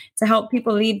condition to help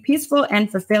people lead peaceful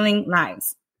and fulfilling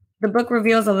lives. The book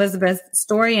reveals Elizabeth's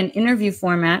story in interview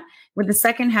format, with the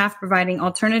second half providing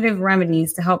alternative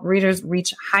remedies to help readers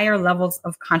reach higher levels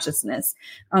of consciousness.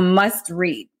 A must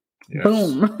read. Yes.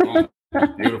 Boom. Oh,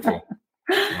 beautiful.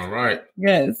 All right.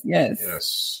 Yes.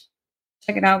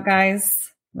 Check it out, guys.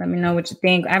 Let me know what you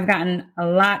think. I've gotten a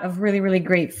lot of really, really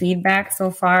great feedback so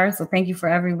far. So thank you for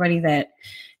everybody that,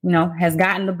 has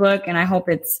gotten the book. And I hope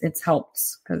it's helped,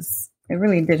 because it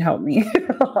really did help me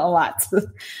a lot.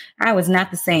 I was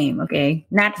not the same. Okay.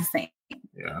 Not the same.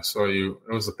 Yeah. I saw you.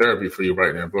 It was a therapy for you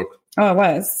writing that book. Oh, it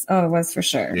was. It was for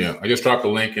sure. Yeah. I just dropped a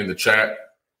link in the chat.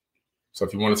 So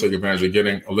if you want to take advantage of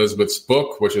getting Elizabeth's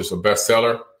book, which is a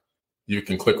bestseller, you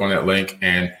can click on that link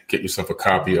and get yourself a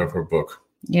copy of her book.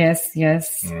 Yes.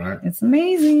 All right. It's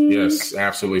amazing. Yes,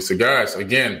 absolutely. So guys,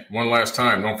 again, one last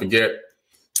time, don't forget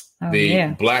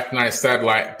Black Knight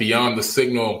Satellite Beyond the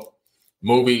Signal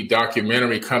movie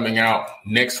documentary coming out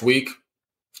next week.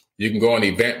 You can go on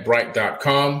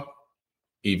eventbrite.com.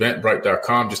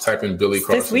 Eventbrite.com. Just type in Billy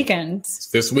Carson.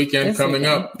 This weekend coming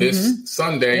up this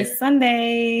Sunday.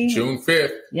 June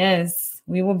 5th. Yes.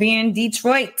 We will be in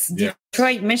Detroit,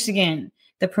 Michigan.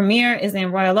 The premiere is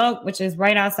in Royal Oak, which is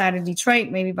right outside of Detroit,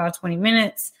 maybe about 20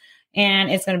 minutes.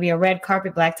 And it's going to be a red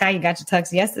carpet, black tie. You got your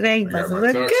tux yesterday. I got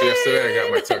my tux yesterday. I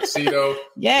got my tuxedo.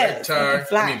 Yes. Red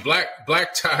tie.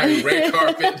 Black tie, red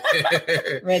carpet.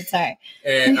 Red tie.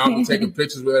 And I'll be taking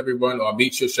pictures with everyone. I'll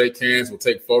meet you, shake hands. We'll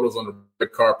take photos on the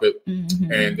red carpet.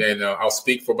 And then I'll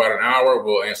speak for about an hour.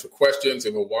 We'll answer questions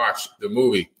and we'll watch the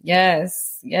movie.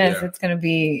 Yes. Yeah. It's going to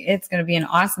be an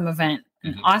awesome event.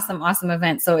 An awesome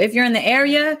event. So if you're in the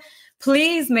area,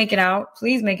 please make it out.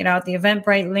 Please make it out. The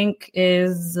Eventbrite link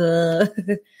is... let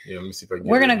me see if I can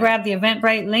we're going to grab the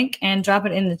Eventbrite link and drop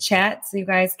it in the chat so you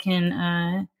guys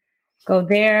can go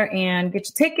there and get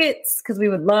your tickets because we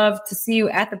would love to see you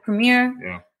at the premiere.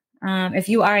 Yeah. If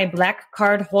you are a Black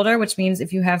card holder, which means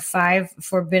if you have 5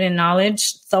 Forbidden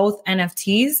Knowledge Thoth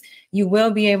NFTs, you will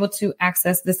be able to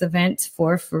access this event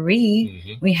for free.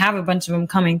 Mm-hmm. We have a bunch of them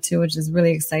coming too, which is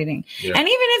really exciting. Yeah. And even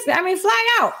if,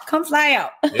 fly out, come fly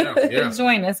out. Yeah.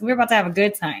 Join us. We're about to have a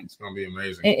good time. It's going to be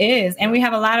amazing. It is. And we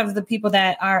have a lot of the people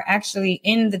that are actually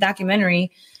in the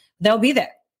documentary. They'll be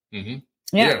there. Mm-hmm.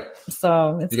 Yeah.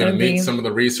 So it's you're going to meet some of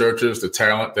the researchers, the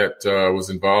talent that was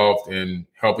involved in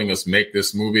helping us make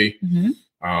this movie. Mm-hmm.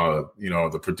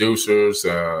 The producers.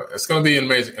 It's going to be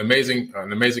an amazing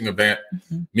event.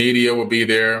 Mm-hmm. Media will be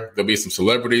there. There'll be some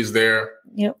celebrities there.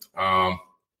 Yep.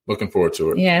 Looking forward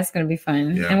to it. Yeah, it's going to be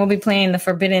fun. Yeah. And we'll be playing the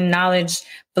Forbidden Knowledge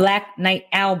Black Knight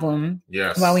album.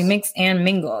 Yes. While we mix and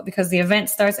mingle because the event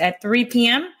starts at 3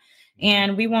 p.m.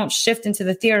 And we won't shift into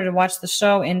the theater to watch the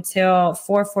show until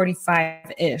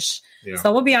 4:45-ish. Yeah.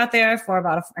 So we'll be out there for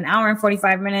about an hour and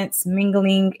 45 minutes,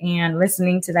 mingling and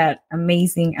listening to that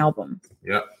amazing album.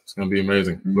 Yeah, it's going to be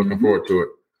amazing. Mm-hmm. Looking forward to it.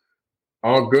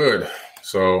 All good.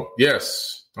 So,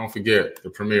 yes, don't forget the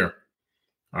premiere.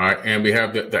 All right. And we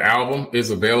have the album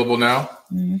is available now.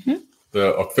 Mm-hmm.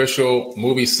 The official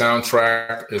movie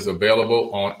soundtrack is available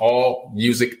on all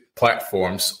music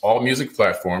platforms.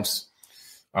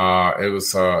 It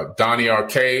was Donnie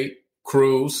Arcade,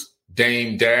 Cruz,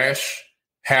 Dame Dash,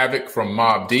 Havoc from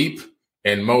Mobb Deep,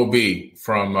 and Mo B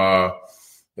from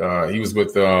he was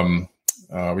with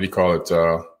what do you call it?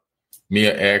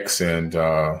 Mia X and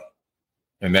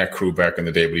that crew back in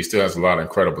the day, but he still has a lot of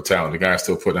incredible talent. The guy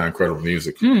still put out incredible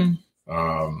music.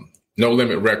 No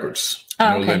Limit Records.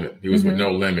 No Limit. He was with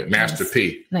No Limit. Master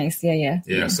P. Nice.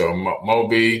 Yeah. So Mo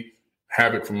B,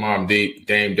 Havoc from Mobb Deep,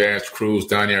 Dame Dash, Cruz,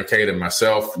 Donnie Arcade, and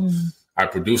myself. I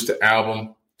produced the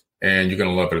album, and you're going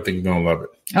to love it. I think you're going to love it.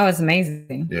 Oh, it's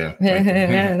amazing. Yeah.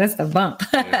 That's the bump.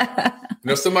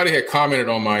 Somebody had commented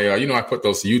on my, I put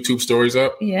those YouTube stories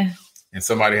up. Yeah. And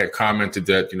somebody had commented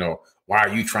that, why are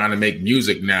you trying to make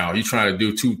music now? You're trying to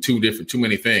do too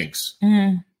many things.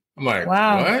 Mm-hmm. I'm like,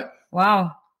 wow. What?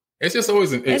 Wow. It's just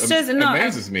always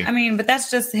amazes me. I mean, but that's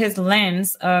just his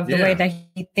lens of the way that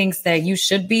he thinks that you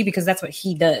should be because that's what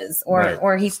he does.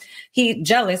 Or he's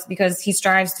jealous because he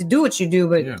strives to do what you do,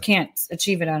 but can't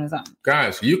achieve it on his own.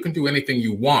 Guys, you can do anything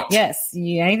you want. Yes.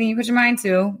 Anything you put your mind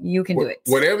to, you can do it.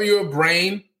 Whatever your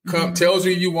brain tells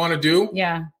you want to do.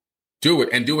 Yeah. Do it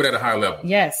and do it at a high level.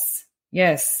 Yes.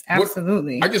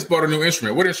 Absolutely. I just bought a new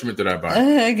instrument. What instrument did I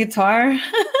buy? Guitar.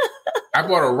 I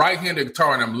bought a right-handed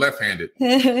guitar and I'm left-handed.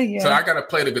 So I got to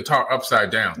play the guitar upside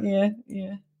down.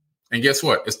 Yeah. And guess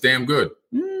what? It's damn good.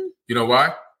 Mm. You know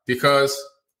why? Because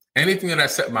anything that I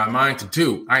set my mind to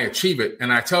do, I achieve it.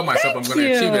 And I tell myself I'm going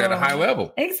to achieve it at a high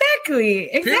level. Exactly.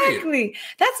 Period.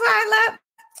 That's why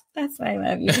I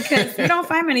love you because you don't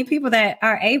find many people that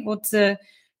are able to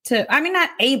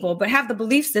not able, but have the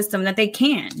belief system that they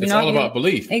can. It's all about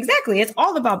belief. Exactly. It's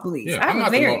all about belief. Yeah,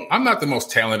 I'm not the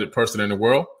most talented person in the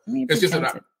world. It's just that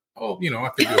I can do a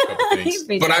couple things.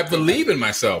 But I believe in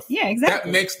myself. Yeah,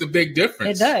 exactly. That makes the big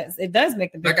difference. It does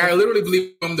make the big difference. I literally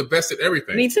believe I'm the best at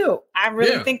everything. Me too. I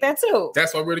really think that too.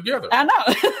 That's why we're together. I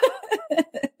know.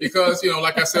 Because,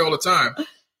 like I say all the time,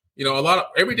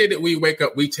 every day that we wake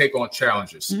up, we take on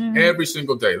challenges. Mm-hmm. Every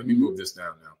single day. Let me move this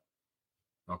down now.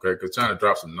 Okay, because trying to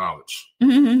drop some knowledge.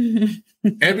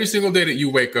 Every single day that you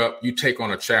wake up, you take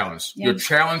on a challenge. Your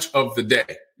challenge of the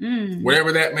day,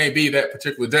 whatever that may be that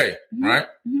particular day, right?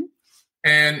 Mm-hmm.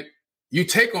 And you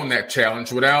take on that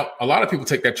challenge a lot of people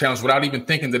take that challenge without even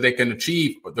thinking that they can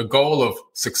achieve the goal of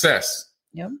success.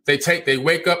 Yep. They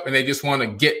wake up and they just want to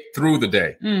get through the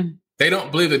day. They don't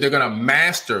believe that they're going to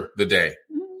master the day.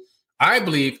 I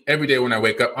believe every day when I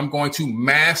wake up, I'm going to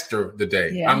master the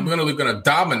day. Yeah. I'm literally going to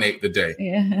dominate the day.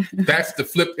 Yeah. That's the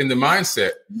flip in the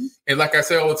mindset. Mm-hmm. And like I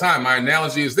say all the time, my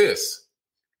analogy is this.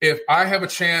 If I have a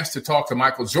chance to talk to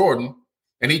Michael Jordan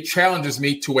and he challenges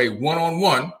me to a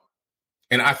one-on-one,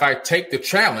 and if I take the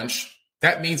challenge,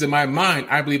 that means in my mind,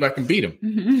 I believe I can beat him.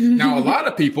 Mm-hmm. Now, a lot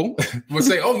of people would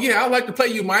say, oh, yeah, I'd like to play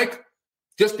you, Mike,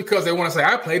 just because they want to say,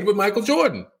 I played with Michael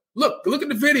Jordan. Look at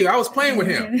the video. I was playing with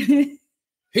him.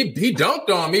 He dunked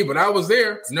on me, but I was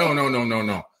there.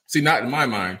 No. See, not in my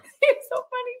mind. It's so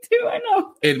funny too. I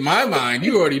know. In my mind,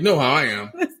 you already know how I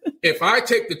am. if I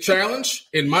take the challenge,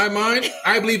 in my mind,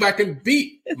 I believe I can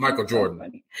beat Michael Jordan.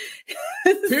 Funny.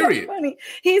 Period. So funny.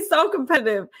 He's so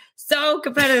competitive.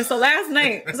 So last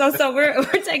night, so we're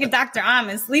taking Dr.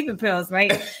 Amon's sleeping pills,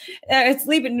 right?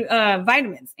 Sleeping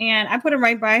vitamins. And I put him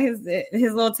right by his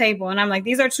little table. And I'm like,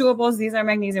 these are chewables. These are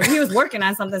magnesium. He was working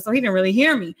on something, so he didn't really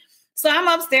hear me. So I'm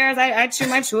upstairs. I chew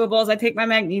my chewables. I take my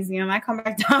magnesium. I come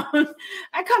back down.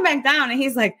 And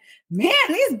he's like, man,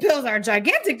 these pills are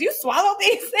gigantic. Do you swallow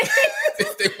these things?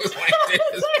 It was like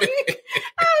this.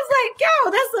 I was like,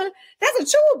 yo, that's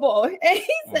a chewable. And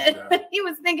he said, he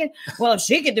was thinking, well, if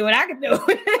she could do it, I could do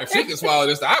it. If she can swallow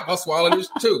this, I'll swallow this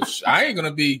too. She's going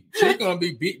to be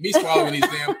beat me swallowing these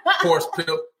damn horse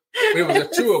pills. It was a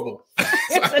chewable.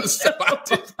 So I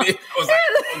was like,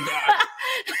 oh God.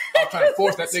 I'm trying to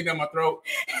force that thing down my throat.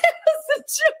 It was a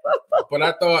chewable.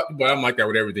 But I'm like that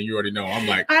with everything. You already know. I'm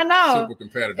like, I know. super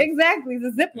competitive. Exactly.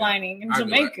 The zip lining in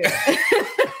Jamaica.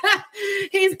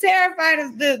 He's terrified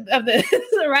of this,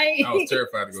 right? I was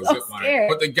terrified to go zip lining.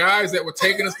 But the guys that were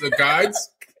taking us, the guides,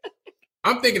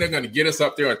 I'm thinking they're going to get us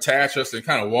up there, attach us, and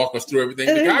kind of walk us through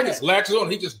everything. The guy just latches on.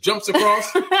 He just jumps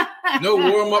across. No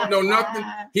warm up, no nothing.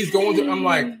 He's going to. I'm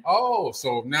like, oh,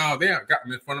 so now they got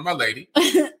me in front of my lady,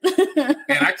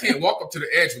 and I can't walk up to the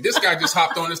edge. This guy just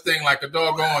hopped on this thing like a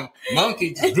doggone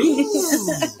monkey.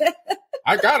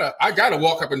 I gotta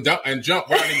walk up and jump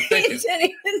without even thinking.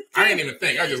 I didn't even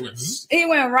think. I just went. Zzz. He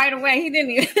went right away. He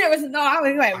didn't even. There was no. I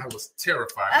was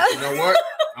terrified. But you know what?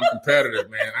 I'm competitive,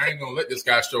 man. I ain't gonna let this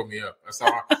guy show me up. That's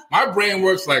how my brain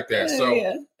works like that.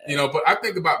 So but I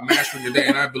think about mastering your day,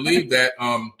 and I believe that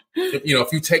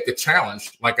if you take the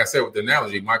challenge, like I said with the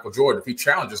analogy, Michael Jordan, if he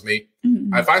challenges me,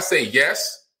 if I say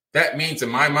yes, that means in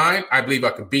my mind, I believe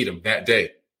I could beat him that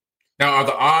day. Now, are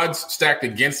the odds stacked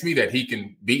against me that he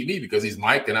can beat me because he's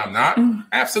Mike and I'm not?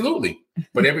 Absolutely.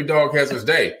 But every dog has his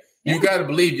day. You got to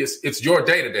believe it's your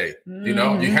day today. You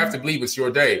have to believe it's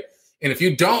your day. And if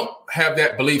you don't have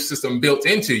that belief system built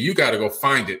into you, got to go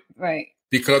find it. Right.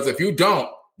 Because if you don't,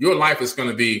 your life is going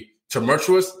to be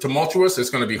tumultuous. It's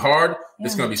going to be hard. Yeah.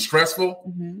 It's going to be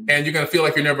stressful. And you're going to feel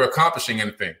like you're never accomplishing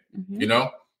anything.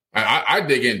 I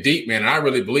dig in deep, man. And I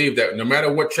really believe that no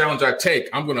matter what challenge I take,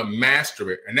 I'm going to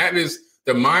master it. And that is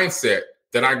the mindset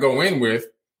that I go in with.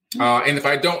 And if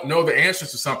I don't know the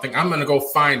answers to something, I'm going to go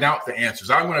find out the answers.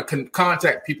 I'm going to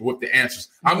contact people with the answers.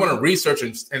 I'm going to research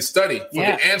and study for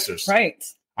the answers. Right.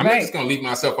 I'm not just going to leave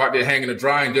myself out there hanging to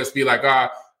dry and just be like,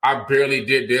 I barely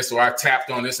did this, or I tapped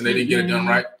on this and they didn't get it done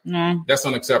right. No, that's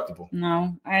unacceptable.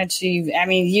 No, I achieved. I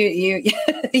mean,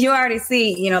 you already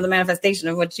see, the manifestation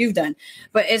of what you've done,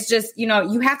 but it's just, you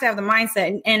have to have the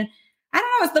mindset and I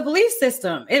don't know, it's the belief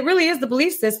system. It really is the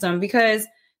belief system because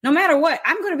no matter what,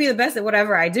 I'm going to be the best at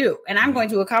whatever I do. And I'm going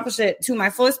to accomplish it to my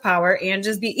fullest power and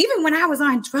just be, even when I was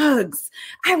on drugs,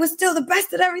 I was still the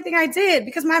best at everything I did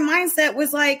because my mindset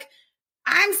was like,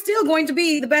 I'm still going to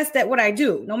be the best at what I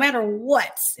do, no matter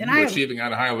what. And I'm achieving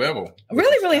at a high level.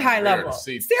 Really, really high level.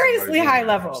 Seriously high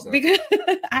level. Because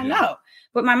I know.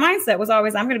 But my mindset was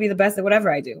always, I'm going to be the best at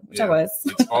whatever I do, which I was.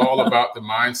 It's all about the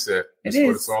mindset. That's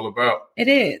what it's all about. It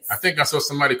is. I think I saw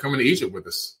somebody coming to Egypt with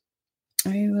us.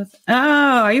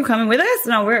 Are you coming with us?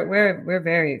 No, we're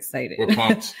very excited. We're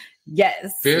pumped.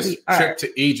 Yes. This trip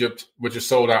to Egypt, which is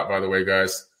sold out, by the way,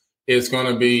 guys, is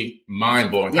going to be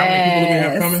mind-blowing. Yes. How many people do we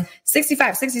have coming?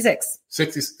 66.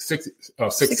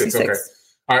 66. Okay.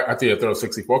 All right, I think I throw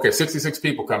 64. Okay, 66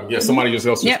 people coming. Yeah, somebody just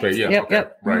else was paid. Yeah, okay.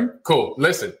 Right. Cool.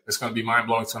 Listen, it's going to be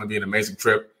mind-blowing. It's going to be an amazing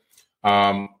trip.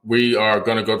 We are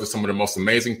going to go to some of the most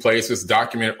amazing places,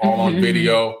 document all on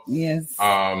video. Yes.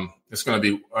 It's going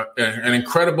to be an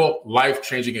incredible,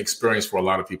 life-changing experience for a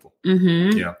lot of people.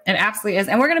 Yeah, it absolutely is.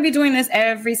 And we're going to be doing this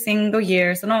every single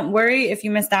year. So don't worry if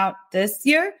you missed out this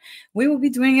year. We will be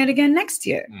doing it again next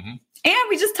year. And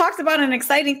we just talked about an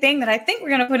exciting thing that I think we're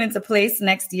going to put into place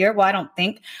next year. Well, I don't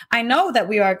think. I know that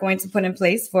we are going to put in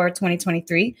place for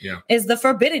 2023 is the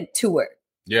Forbidden Tour.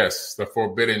 Yes, the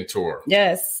Forbidden Tour.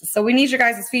 Yes. So we need your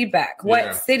guys' feedback.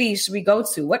 What cities should we go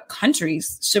to? What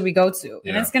countries should we go to?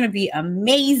 And it's going to be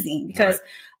amazing because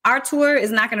our tour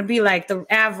is not going to be like the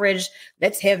average,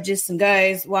 let's have just some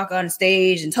guys walk on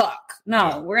stage and talk.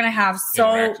 No, we're going to have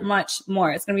so much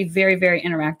more. It's going to be very, very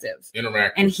interactive.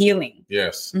 And healing.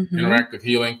 Yes. Interactive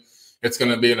healing. It's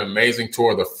going to be an amazing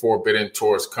tour. The Forbidden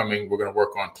Tour is coming. We're going to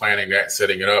work on planning that,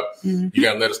 setting it up. You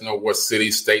got to let us know what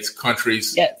cities, states,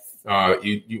 countries. Yes.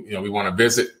 We want to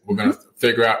visit. We're going to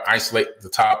figure out, isolate the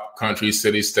top countries,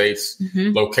 cities, states,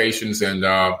 locations, and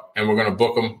we're going to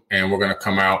book them and we're going to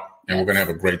come out and we're going to have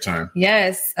a great time.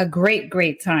 Yes. A great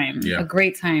time. A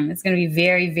great time. It's going to be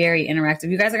very, very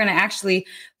interactive. You guys are going to actually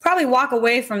probably walk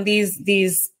away from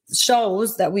these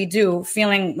shows that we do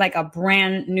feeling like a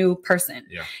brand new person.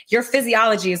 Yeah. Your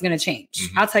physiology is going to change.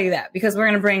 Mm-hmm. I'll tell you that, because we're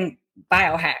going to bring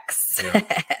biohacks.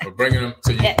 Yeah. We're bringing them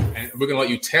to you, and we're going to let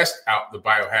you test out the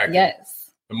biohacking.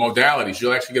 Yes. The modalities.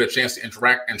 You'll actually get a chance to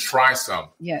interact and try some.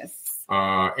 Yes.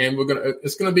 And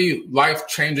it's going to be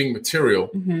life-changing material.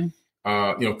 Mm-hmm.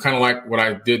 Kind of like what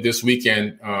I did this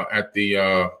weekend at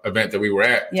the event that we were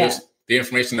at. Yeah. Just the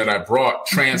information that I brought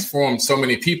transformed so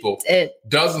many people.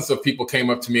 Dozens of people came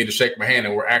up to me to shake my hand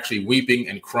and were actually weeping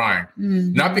and crying.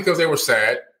 Mm-hmm. Not because they were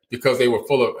sad, because they were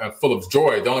full of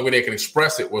joy. The only way they can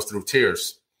express it was through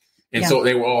tears. And so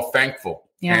they were all thankful.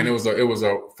 Yeah. And it was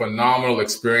a phenomenal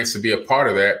experience to be a part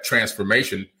of that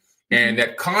transformation and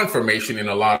that confirmation in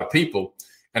a lot of people.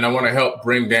 And I want to help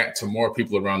bring that to more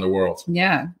people around the world.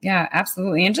 Yeah,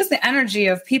 absolutely. And just the energy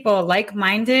of people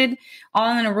like-minded,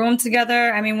 all in a room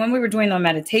together. I mean, when we were doing the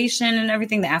meditation and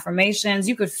everything, the affirmations,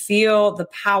 you could feel the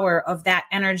power of that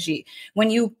energy. When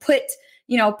you put,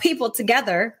 people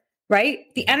together,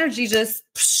 right? The energy just,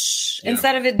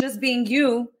 instead of it just being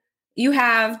you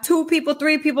have 2 people,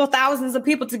 3 people, thousands of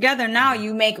people together. Now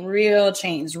you make real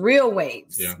change, real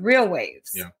waves, real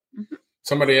waves. Yeah. Mm-hmm.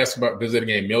 Somebody asked about visiting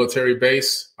a military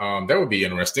base. That would be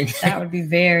interesting. That would be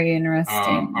very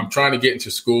interesting. I'm trying to get into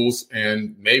schools,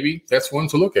 and maybe that's one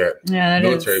to look at. Yeah,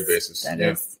 military bases. That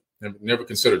is. Never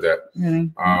considered that.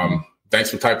 Really?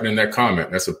 Thanks for typing in that comment.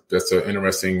 That's an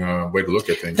interesting way to look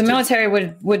at things. The military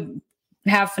would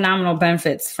have phenomenal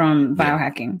benefits from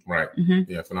biohacking. Right.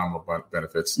 Mm-hmm. Yeah, phenomenal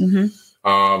benefits.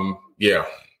 Mm-hmm.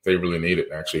 They really need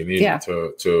it. Actually, need it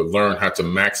to learn how to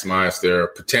maximize their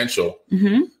potential.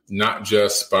 Mm-hmm. Not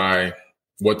just by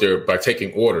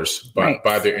taking orders, but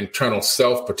by their internal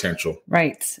self potential.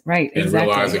 Right. And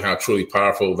realizing how truly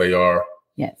powerful they are.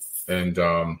 Yes. And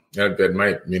that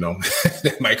might,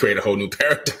 that might create a whole new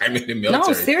paradigm in the military.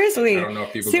 No, seriously. I don't know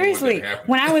if people seriously.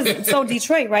 When I was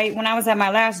Detroit, right? When I was at my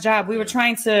last job, we were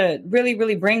trying to really,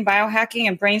 really bring biohacking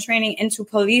and brain training into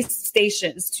police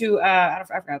stations to I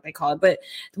forgot what they call it, but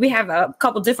we have a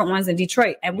couple different ones in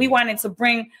Detroit, and we wanted to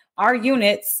bring our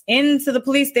units into the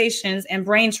police stations and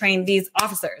brain train these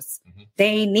officers. Mm-hmm.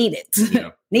 They need it.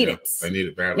 It. They need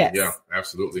it badly. Yes. Yeah,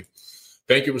 absolutely.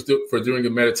 Thank you for doing the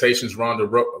meditations,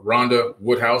 Rhonda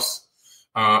Woodhouse.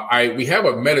 We have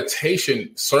a meditation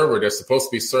server that's supposed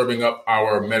to be serving up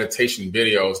our meditation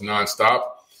videos nonstop.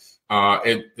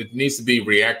 It needs to be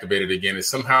reactivated again. It's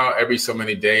somehow every so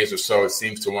many days or so, it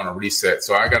seems to want to reset.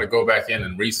 So I got to go back in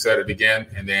and reset it again,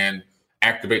 and then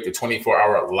activate the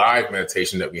 24-hour live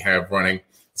meditation that we have running.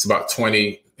 It's about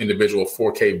 20 individual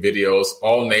 4K videos,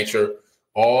 all nature,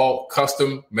 all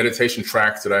custom meditation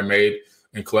tracks that I made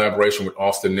in collaboration with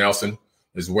Austin Nelson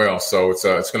as well. So it's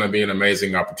going to be an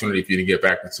amazing opportunity for you to get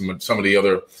back to some of the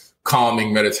other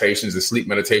calming meditations and sleep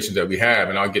meditations that we have.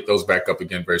 And I'll get those back up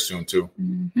again very soon too.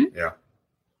 Mm-hmm. Yeah.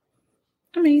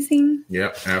 Amazing.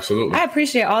 Yeah, absolutely. I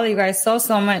appreciate all of you guys so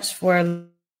much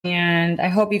and I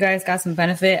hope you guys got some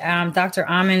benefit. Dr.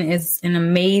 Amen is an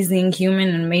amazing human,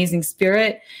 an amazing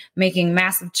spirit, making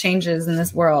massive changes in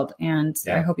this world. And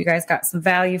I hope you guys got some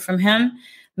value from him.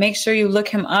 Make sure you look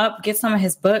him up, get some of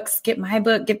his books, get my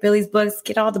book, get Billy's books,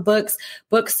 get all the books.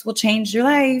 Books will change your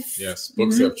life. Yes,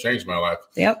 books have changed my life.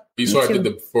 Yep. You saw I did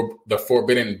the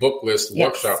Forbidden Book List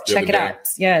workshop the other day. Check it out.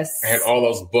 Yes. I had all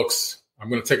those books. I'm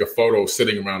going to take a photo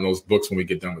sitting around those books when we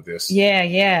get done with this. Yeah.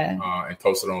 And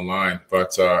post it online.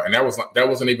 But and that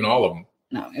wasn't even all of them.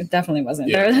 No, it definitely wasn't.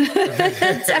 Yeah.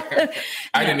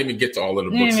 I didn't even get to all of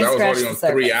the books. I was already on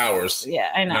 3 hours.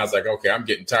 Yeah, I know. And I was like, okay, I'm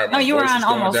getting tired. No, you were on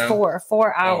almost 4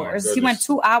 hours. Oh, you went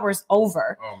 2 hours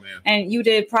over. Oh man! And you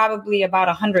did probably about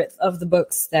 100th of the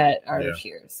books that are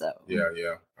here. So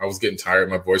yeah. I was getting tired.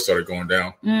 My voice started going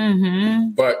down.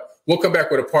 Mm-hmm. But we'll come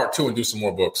back with a part 2 and do some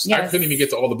more books. Yes. I couldn't even get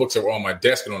to all the books that were on my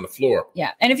desk and on the floor.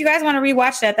 Yeah. And if you guys want to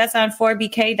rewatch that's on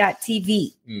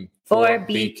 4bk.tv.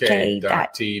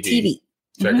 4bk.tv.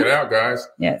 Check it out, guys.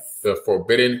 Yes. The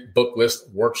Forbidden Book List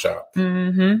workshop.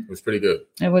 Mm-hmm. It was pretty good.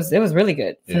 It was really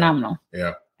good. Yeah. Phenomenal.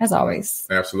 Yeah. As always.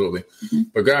 Absolutely. Mm-hmm.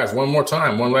 But guys, one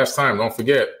last time. Don't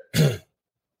forget.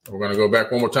 We're going to go back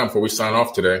one more time before we sign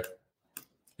off today.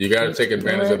 You got to take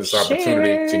advantage of this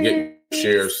opportunity to get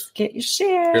shares. Get your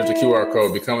shares. Here's the QR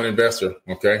code. Become an investor.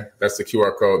 Okay. That's the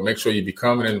QR code. Make sure you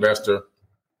become an investor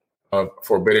of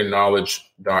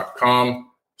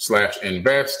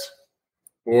forbiddenknowledge.com/invest.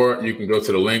 Or you can go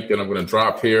to the link that I'm going to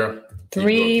drop here.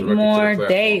 3 more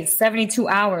days, 72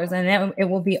 hours, and then it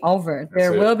will be over.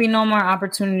 There will be no more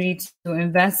opportunity to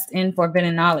invest in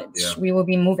forbidden knowledge. Yeah. We will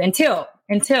be moved until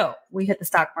we hit the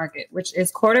stock market, which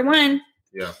is quarter 1.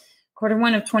 Yeah.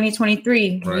 Q1 of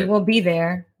 2023. Right. We will be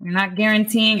there. We're not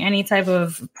guaranteeing any type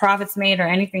of profits made or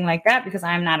anything like that because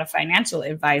I'm not a financial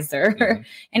advisor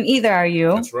and either are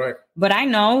you. That's right. But I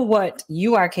know what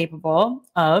you are capable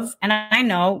of and I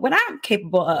know what I'm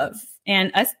capable of.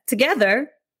 And us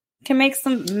together can make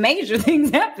some major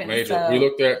things happen. Major. So. We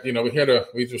looked at, we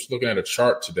were just looking at a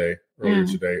chart earlier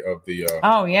today of the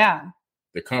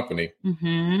the company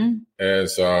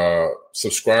as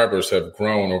subscribers have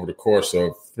grown over the course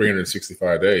of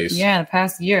 365 days. Yeah, the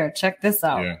past year. Check this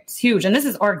out. Yeah. It's huge. And this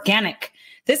is organic.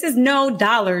 This is no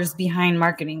dollars behind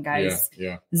marketing, guys.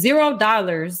 Yeah.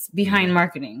 $0 behind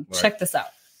marketing. Right. Check this out.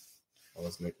 Well,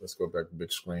 let's go back to the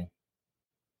big screen.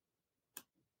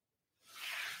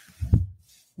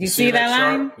 You see that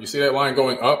line? Chart? You see that line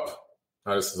going up?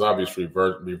 Now, this is obviously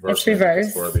reverse. It's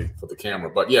reverse for the camera.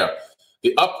 But yeah,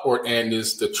 the upward end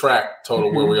is the track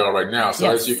total where we are right now. So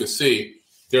as you can see,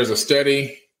 there's a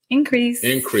steady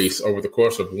increase over the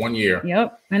course of 1 year.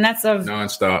 Yep. And that's of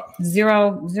nonstop.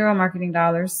 Zero marketing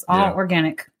dollars. All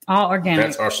organic.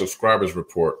 That's our subscribers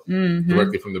report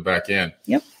directly from the back end.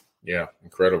 Yep. Yeah.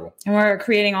 Incredible. And we're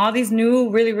creating all these new,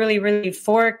 really, really, really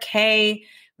 4K,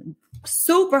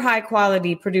 super high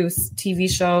quality produced TV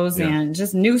shows and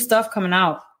just new stuff coming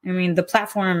out. I mean, the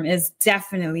platform is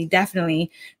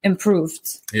definitely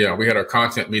improved. Yeah, we had our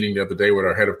content meeting the other day with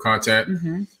our head of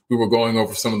content. We were going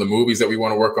over some of the movies that we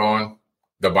want to work on,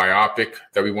 the biopic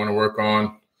that we want to work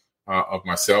on of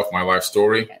myself, my life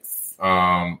story. Yes.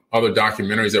 Other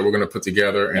documentaries that we're going to put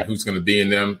together and who's going to be in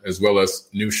them, as well as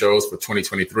new shows for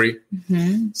 2023.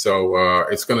 So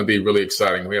it's going to be really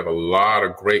exciting. We have a lot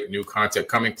of great new content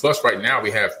coming. Plus, right now, we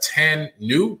have 10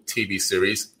 new TV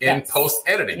series in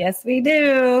post-editing. Yes, we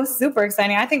do. Super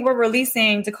exciting. I think we're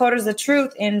releasing Dakotas of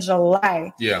Truth in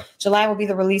July. Yeah. July will be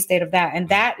the release date of that. And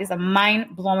that is a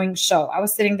mind-blowing show. I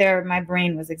was sitting there, my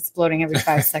brain was exploding every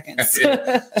 5 seconds.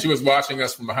 She was watching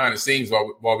us from behind the scenes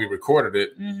while we recorded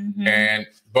it. And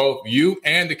both you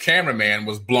and the cameraman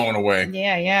was blown away.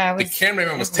 Yeah. The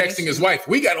cameraman was texting his wife,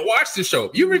 "We got to watch the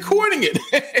show. You're recording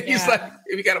it." He's like,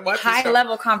 "We got to watch high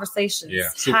level conversations." Yeah,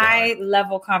 high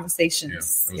level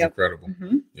conversations. Yeah, it was incredible.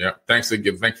 Yeah, thanks for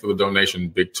the donation,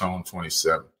 Big Tone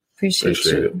 27. Appreciate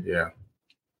it.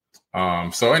 Yeah.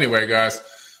 So anyway, guys.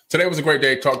 Today was a great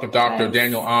day. Talked to Dr.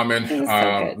 Daniel Amen.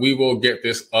 So we will get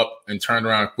this up and turn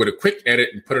around with a quick edit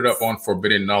and put it up on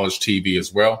Forbidden Knowledge TV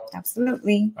as well.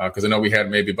 Absolutely. Because I know we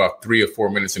had maybe about 3 or 4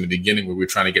 minutes in the beginning where we were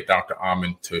trying to get Dr.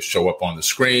 Amen to show up on the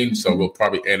screen. So we'll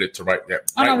probably edit to write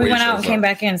that. Oh, no, we went out and came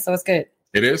back in, so it's good.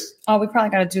 It is? Oh, we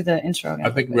probably got to do the intro again. I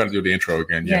think we got to do the intro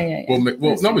again. Yeah.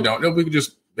 No, we don't. No, we can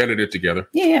just edit it together.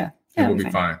 Yeah. And we'll be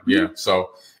fine. Yeah. So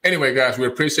anyway, guys, we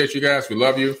appreciate you guys. We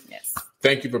love you. Yes.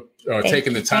 Thank you for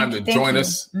taking the time to join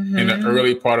us in the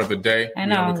early part of the day. I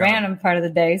know, random part of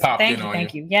the day. So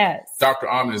thank you. Yes. Dr.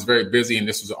 Amen is very busy, and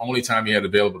this was the only time he had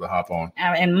available to hop on.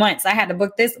 In months. I had to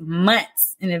book this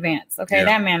months in advance. Okay,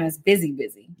 that man is busy.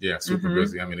 Yeah, super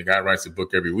busy. I mean, the guy writes a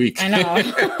book every week. I know.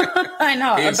 I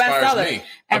know. He inspires me.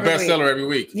 A bestseller every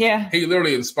week. Yeah. He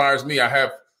literally inspires me. I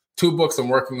have 2 books I'm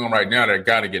working on right now that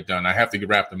got to get done. I have to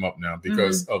wrap them up now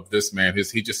because of this man.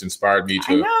 He just inspired me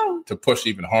to push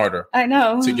even harder. I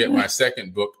know. To get my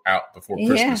second book out before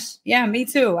Christmas. Yeah, me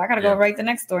too. I got to go write the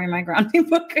next story in my grounding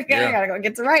book. I got to go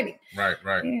get to writing. Right.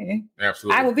 Yeah.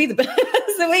 Absolutely. I will be the best.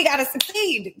 So we got to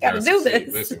succeed. Got to do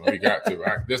this. Listen, we got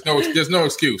to. There's no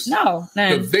excuse. No.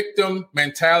 None. The victim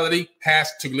mentality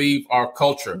has to leave our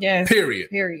culture. Yes. Period.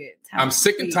 I'm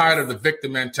sick and tired of the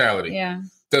victim mentality. Yeah.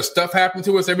 Does stuff happen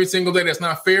to us every single day that's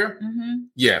not fair?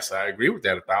 Yes, I agree with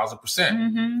that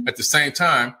 1,000%. At the same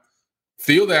time,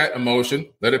 feel that emotion,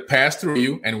 let it pass through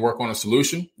you, and work on a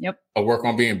solution. Or work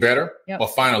on being better. Or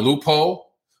find a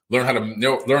loophole. Learn how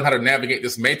to navigate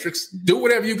this matrix. Do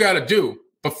whatever you got to do,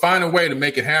 but find a way to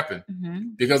make it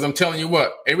happen. Because I'm telling you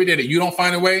what, every day that you don't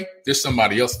find a way, there's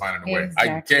somebody else finding a way.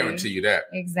 I guarantee you that.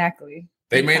 Exactly.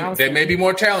 They may be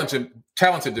more talented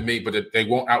than me, but they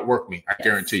won't outwork me. I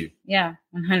guarantee you. Yeah,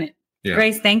 100. Yeah.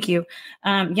 Grace, thank you.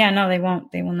 No, they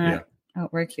won't. They will not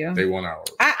outwork you. They won't outwork.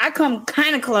 I come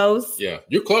kind of close. Yeah,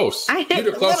 you're close. You're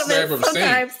the closest I've ever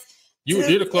seen.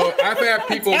 You're the close. I've had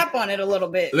people tap on it a little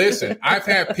bit. Listen, I've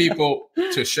had people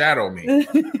to shadow me.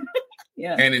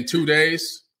 And in 2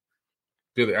 days,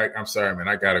 Billy, I'm sorry, man.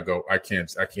 I gotta go. I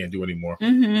can't do anymore.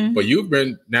 But you've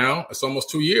been now. It's almost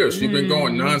 2 years. You've been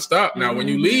going nonstop. Now, when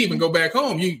you leave and go back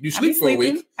home, you sleep for a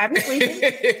week. I be sleeping.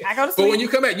 I go to sleep. But when you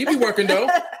come back, you be working though.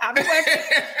 I be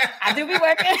working. I do be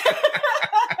working.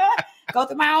 Go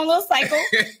through my own little cycle.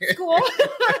 It's cool.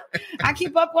 I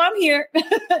keep up while I'm here.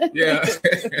 Yeah.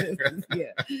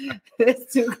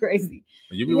 It's too crazy.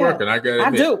 You be working. I got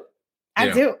it. I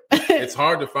do. it's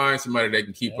hard to find somebody that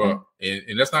can keep up.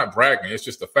 And that's not bragging. It's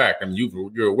just a fact. I mean,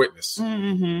 you're a witness.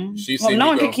 Mm-hmm. No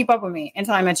one could keep up with me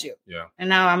until I met you. Yeah. And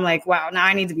now I'm like, wow, now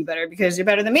I need to be better because you're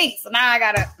better than me. So now I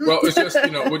got to. Well, it's just,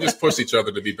 we'll just push each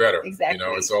other to be better. Exactly.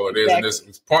 It's all it is. Exactly. And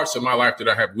there's parts of my life that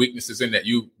I have weaknesses in that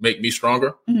you make me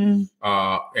stronger. And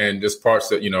there's parts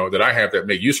that, that I have that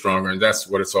make you stronger. And that's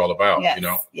what it's all about,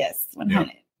 Yes,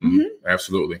 100. Yeah.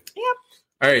 Absolutely. Yep.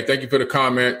 Hey, thank you for the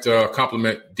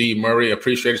compliment, D. Murray.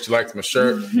 Appreciate it. You liked my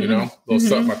shirt, little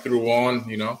something I threw on,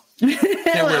 Can't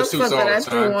wear suits all the time.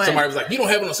 Somebody was like, you don't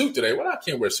have on a suit today. Well, I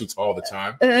can't wear suits all the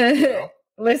time.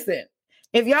 Listen,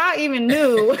 if y'all even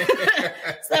knew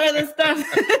some of the stuff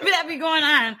that be going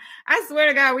on, I swear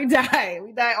to God, we die.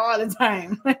 We die all the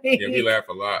time. Yeah, we laugh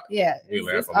a lot. Yeah,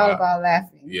 it's all about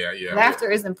laughing. Yeah.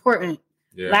 Laughter is important.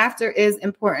 Yeah. Laughter is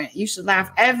important. You should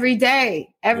laugh every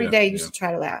day. Every day you should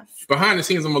try to laugh. Behind the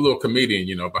scenes, I'm a little comedian,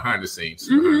 behind the scenes.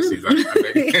 I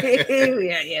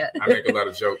make a lot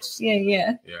of jokes.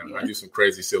 Yeah. I do some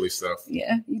crazy, silly stuff.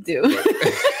 Yeah, you do.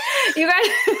 You guys,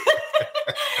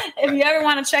 if you ever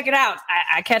want to check it out,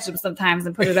 I catch them sometimes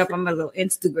and put it up on my little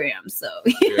Instagram. So,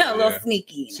 a little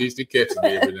sneaky. She's the catch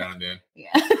me every now and then. Yeah.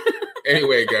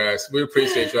 Anyway, guys, we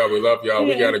appreciate y'all. We love y'all.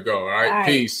 We got to go. All right.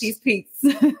 Peace. Peace.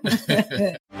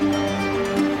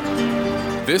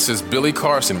 This is Billy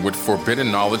Carson with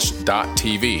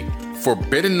ForbiddenKnowledge.tv.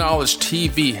 Forbidden Knowledge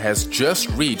TV has just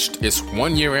reached its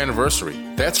 1-year anniversary.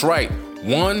 That's right,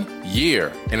 1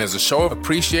 year. And as a show of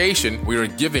appreciation, we are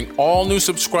giving all new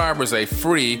subscribers a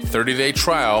free 30-day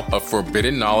trial of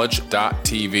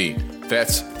ForbiddenKnowledge.tv.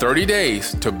 That's 30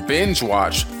 days to binge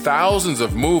watch thousands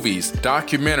of movies,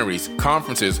 documentaries,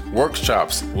 conferences,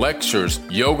 workshops, lectures,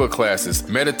 yoga classes,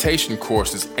 meditation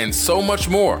courses, and so much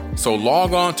more. So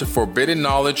log on to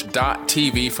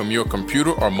ForbiddenKnowledge.tv from your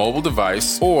computer or mobile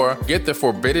device, or get the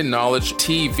Forbidden Knowledge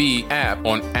TV app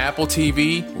on Apple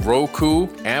TV, Roku,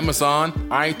 Amazon,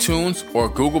 iTunes, or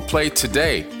Google Play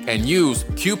today, and use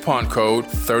coupon code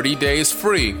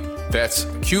 30daysfree. That's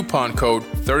coupon code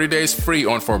 30daysfree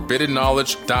on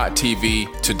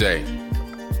ForbiddenKnowledge.tv today.